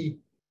really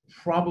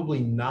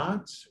probably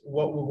not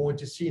what we're going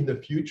to see in the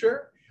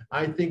future.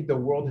 I think the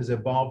world has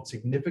evolved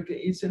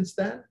significantly since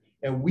then,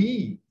 and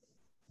we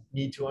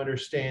need to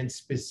understand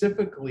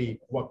specifically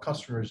what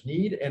customers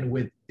need. And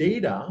with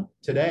data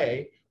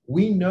today,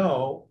 we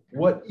know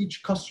what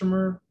each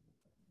customer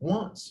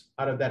wants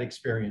out of that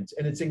experience.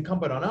 And it's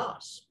incumbent on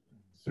us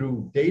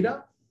through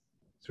data,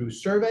 through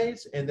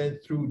surveys, and then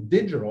through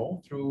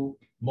digital, through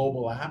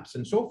mobile apps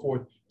and so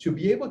forth, to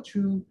be able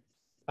to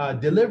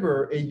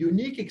deliver a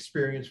unique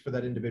experience for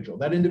that individual.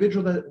 That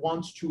individual that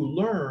wants to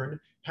learn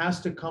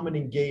has to come and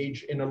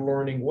engage in a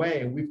learning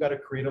way, and we've got to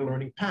create a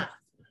learning path.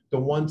 The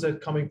ones that are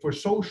coming for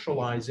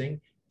socializing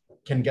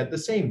can get the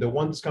same. The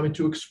ones coming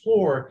to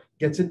explore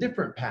gets a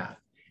different path.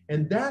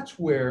 And that's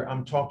where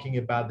I'm talking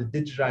about the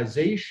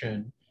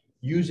digitization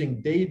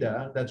using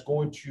data that's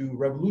going to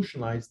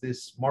revolutionize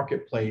this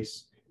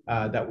marketplace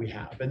that we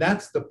have. And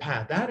that's the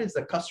path. That is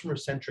the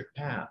customer-centric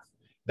path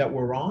that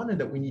we're on and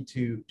that we need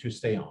to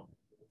stay on.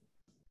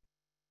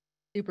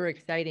 Super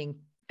exciting.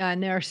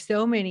 And there are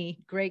so many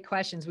great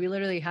questions. We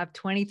literally have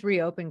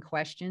 23 open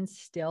questions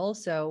still.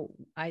 So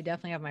I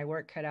definitely have my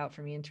work cut out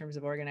for me in terms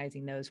of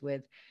organizing those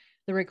with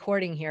the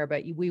recording here,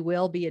 but we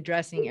will be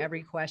addressing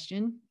every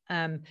question.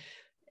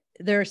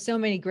 There are so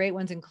many great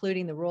ones,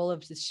 including the role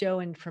of the show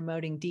in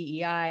promoting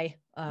DEI,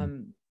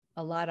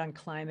 a lot on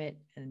climate,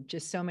 and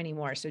just so many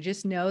more. So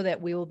just know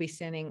that we will be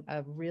sending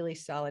a really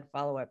solid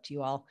follow-up to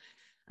you all.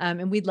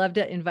 And we'd love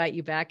to invite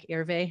you back,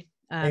 Hervé,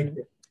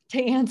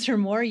 to answer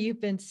more.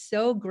 You've been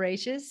so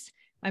gracious.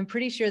 I'm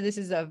pretty sure this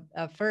is a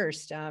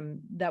first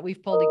that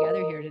we've pulled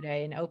together here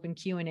today, an open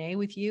Q&A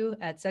with you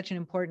at such an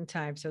important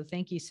time. So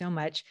thank you so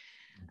much.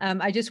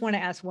 I just want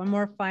to ask one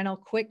more final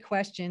quick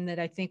question that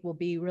I think will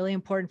be really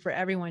important for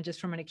everyone,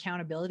 just from an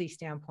accountability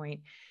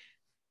standpoint.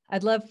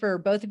 I'd love for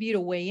both of you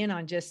to weigh in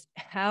on just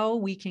how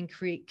we can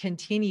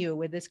continue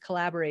with this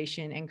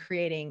collaboration and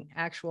creating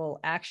actual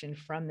action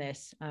from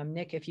this.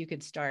 Nick, if you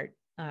could start,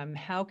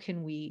 how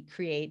can we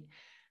create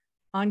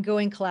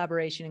ongoing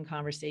collaboration and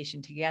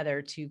conversation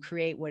together to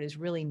create what is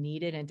really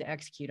needed and to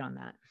execute on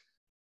that?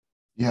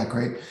 Yeah,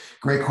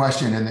 great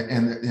question.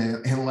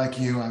 And like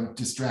you, I'm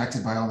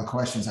distracted by all the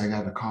questions. I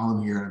got a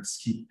column here and I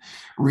just keep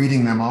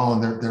reading them all,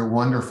 and they're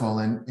wonderful.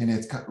 And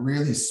it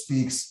really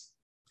speaks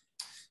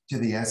to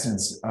the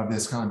essence of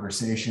this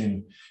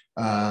conversation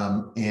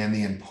and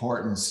the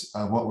importance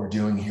of what we're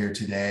doing here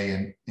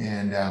today.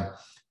 And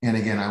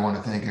again, I want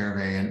to thank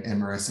Hervé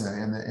and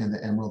Marissa and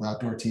the Emerald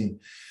Outdoor team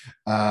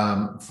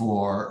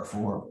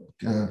for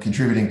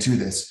contributing to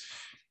this.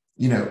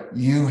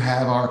 you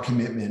have our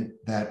commitment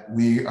that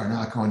we are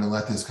not going to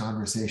let this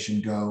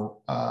conversation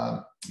go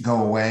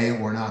away.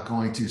 We're not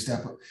going to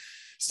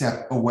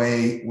step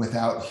away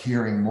without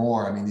hearing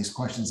more. I mean, these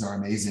questions are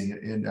amazing,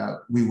 and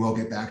we will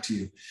get back to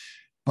you.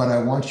 But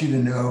I want you to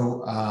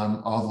know,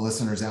 all the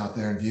listeners out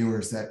there and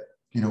viewers, that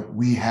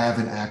we have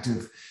an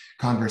active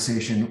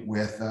conversation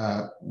with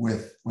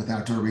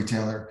Outdoor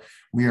Retailer.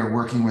 We are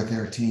working with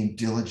their team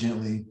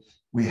diligently.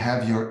 We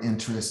have your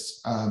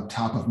interests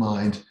top of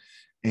mind,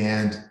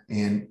 and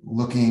in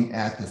looking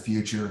at the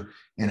future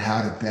and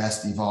how to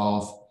best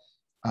evolve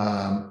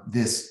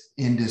this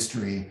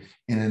industry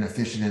in an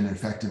efficient and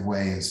effective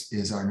way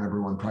is our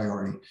number one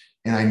priority.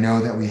 And I know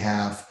that we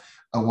have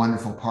a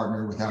wonderful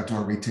partner with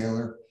Outdoor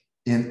Retailer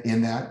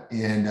in that.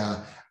 And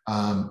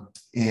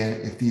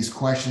if these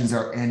questions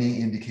are any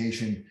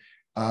indication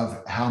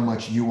of how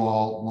much you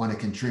all want to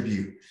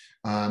contribute,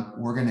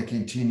 we're going to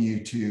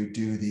continue to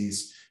do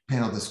these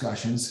panel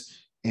discussions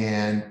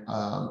and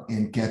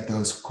get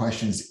those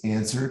questions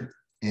answered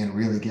and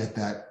really get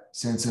that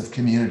sense of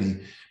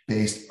community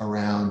based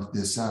around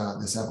this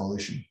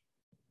evolution.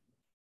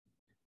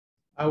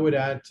 I would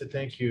add to,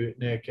 thank you,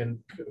 Nick, and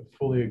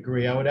fully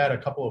agree. I would add a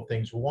couple of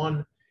things.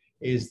 One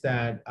is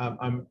that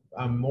I'm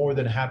more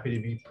than happy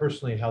to be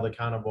personally held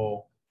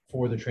accountable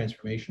for the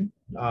transformation.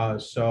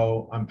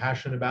 So I'm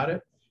passionate about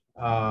it.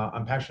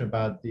 I'm passionate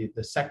about the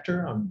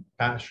sector. I'm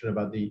passionate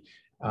about the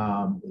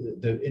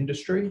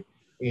industry,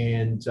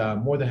 and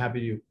more than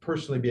happy to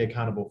personally be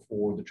accountable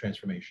for the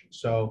transformation.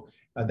 So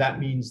that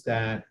means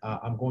that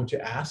I'm going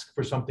to ask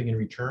for something in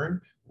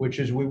return, which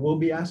is we will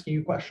be asking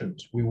you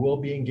questions. We will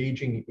be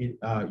engaging in,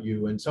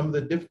 you. And some of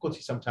the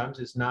difficulty sometimes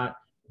is not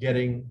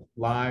getting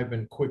live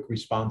and quick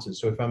responses.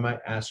 So if I might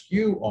ask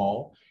you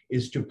all,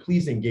 is to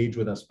please engage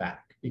with us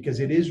back, because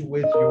it is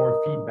with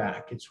your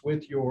feedback, it's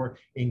with your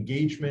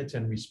engagement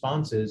and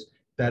responses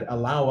that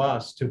allow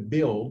us to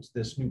build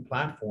this new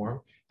platform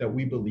that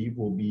we believe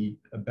will be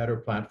a better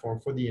platform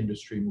for the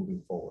industry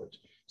moving forward.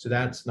 So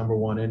that's number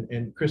one.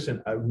 And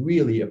Kristen,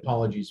 really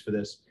apologies for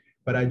this,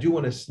 but I do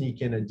want to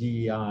sneak in a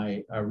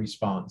DEI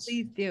response.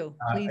 Please do.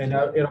 Please and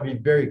do. It'll be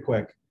very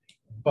quick.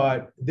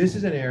 But this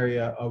is an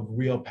area of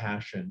real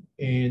passion.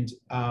 And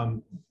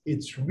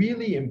it's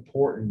really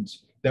important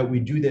that we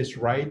do this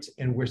right,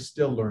 and we're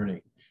still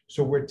learning.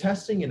 So we're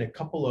testing in a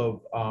couple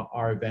of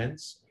our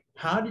events.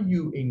 How do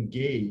you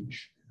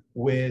engage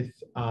with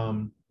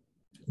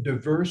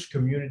diverse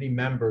community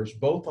members,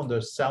 both on the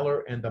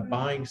seller and the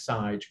buying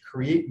side,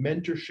 create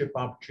mentorship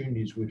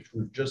opportunities, which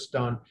we've just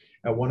done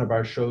at one of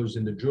our shows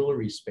in the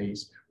jewelry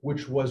space,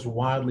 which was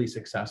wildly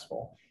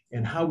successful,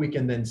 and how we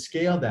can then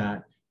scale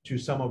that to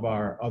some of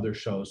our other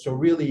shows. So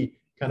really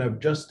kind of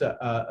just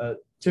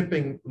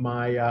tipping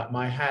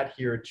my hat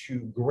here to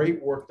great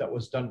work that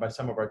was done by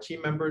some of our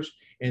team members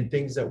and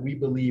things that we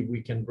believe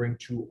we can bring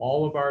to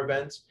all of our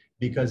events,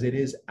 because it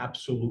is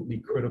absolutely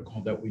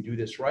critical that we do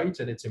this right,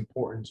 and it's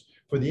important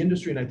for the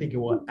industry, and I think it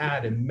will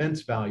add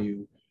immense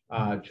value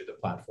to the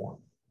platform.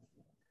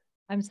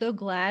 I'm so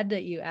glad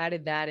that you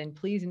added that. And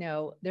please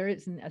know there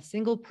isn't a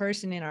single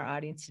person in our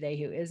audience today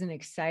who isn't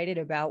excited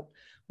about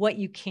what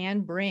you can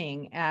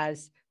bring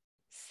as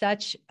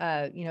such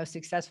a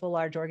successful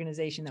large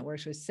organization that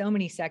works with so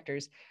many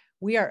sectors.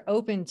 We are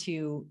open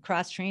to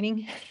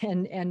cross-training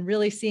and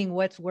really seeing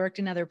what's worked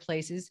in other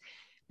places,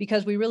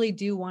 because we really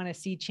do want to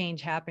see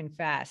change happen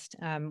fast.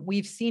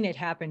 We've seen it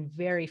happen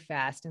very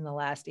fast in the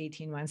last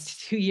 18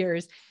 months to 2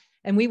 years.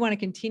 And we want to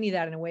continue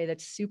that in a way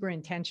that's super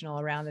intentional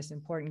around this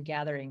important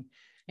gathering.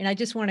 And I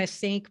just want to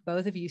thank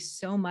both of you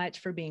so much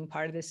for being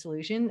part of this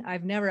solution.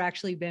 I've never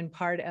actually been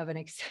part of an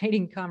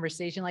exciting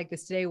conversation like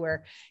this today,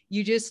 where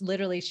you just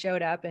literally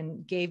showed up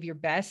and gave your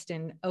best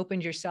and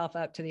opened yourself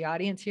up to the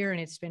audience here. And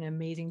it's been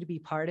amazing to be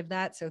part of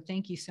that. So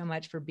thank you so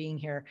much for being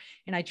here.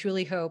 And I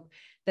truly hope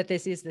that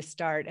this is the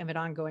start of an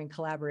ongoing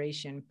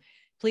collaboration.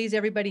 Please,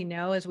 everybody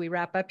know, as we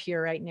wrap up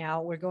here right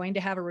now, we're going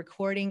to have a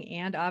recording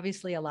and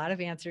obviously a lot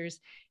of answers.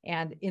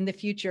 And in the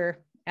future,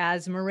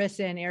 as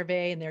Marissa and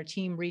Hervé and their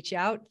team reach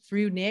out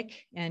through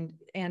Nick and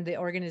the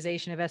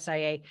organization of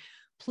SIA,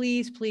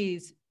 please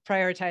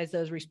prioritize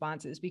those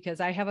responses, because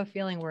I have a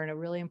feeling we're in a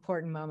really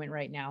important moment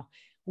right now.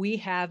 We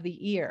have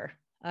the ear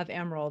of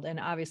Emerald, and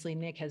obviously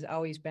Nick has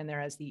always been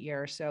there as the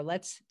ear. So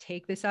let's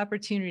take this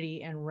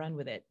opportunity and run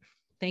with it.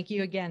 Thank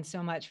you again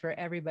so much for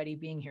everybody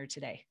being here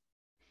today.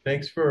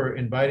 Thanks for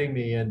inviting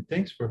me, and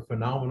thanks for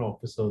phenomenal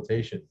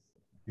facilitation.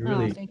 You're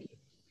really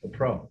a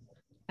pro.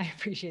 I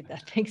appreciate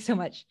that. Thanks so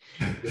much.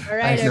 All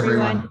right, Thanks,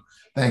 everyone.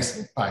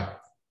 Thanks. Bye.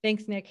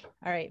 Thanks, Nick.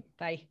 All right.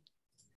 Bye.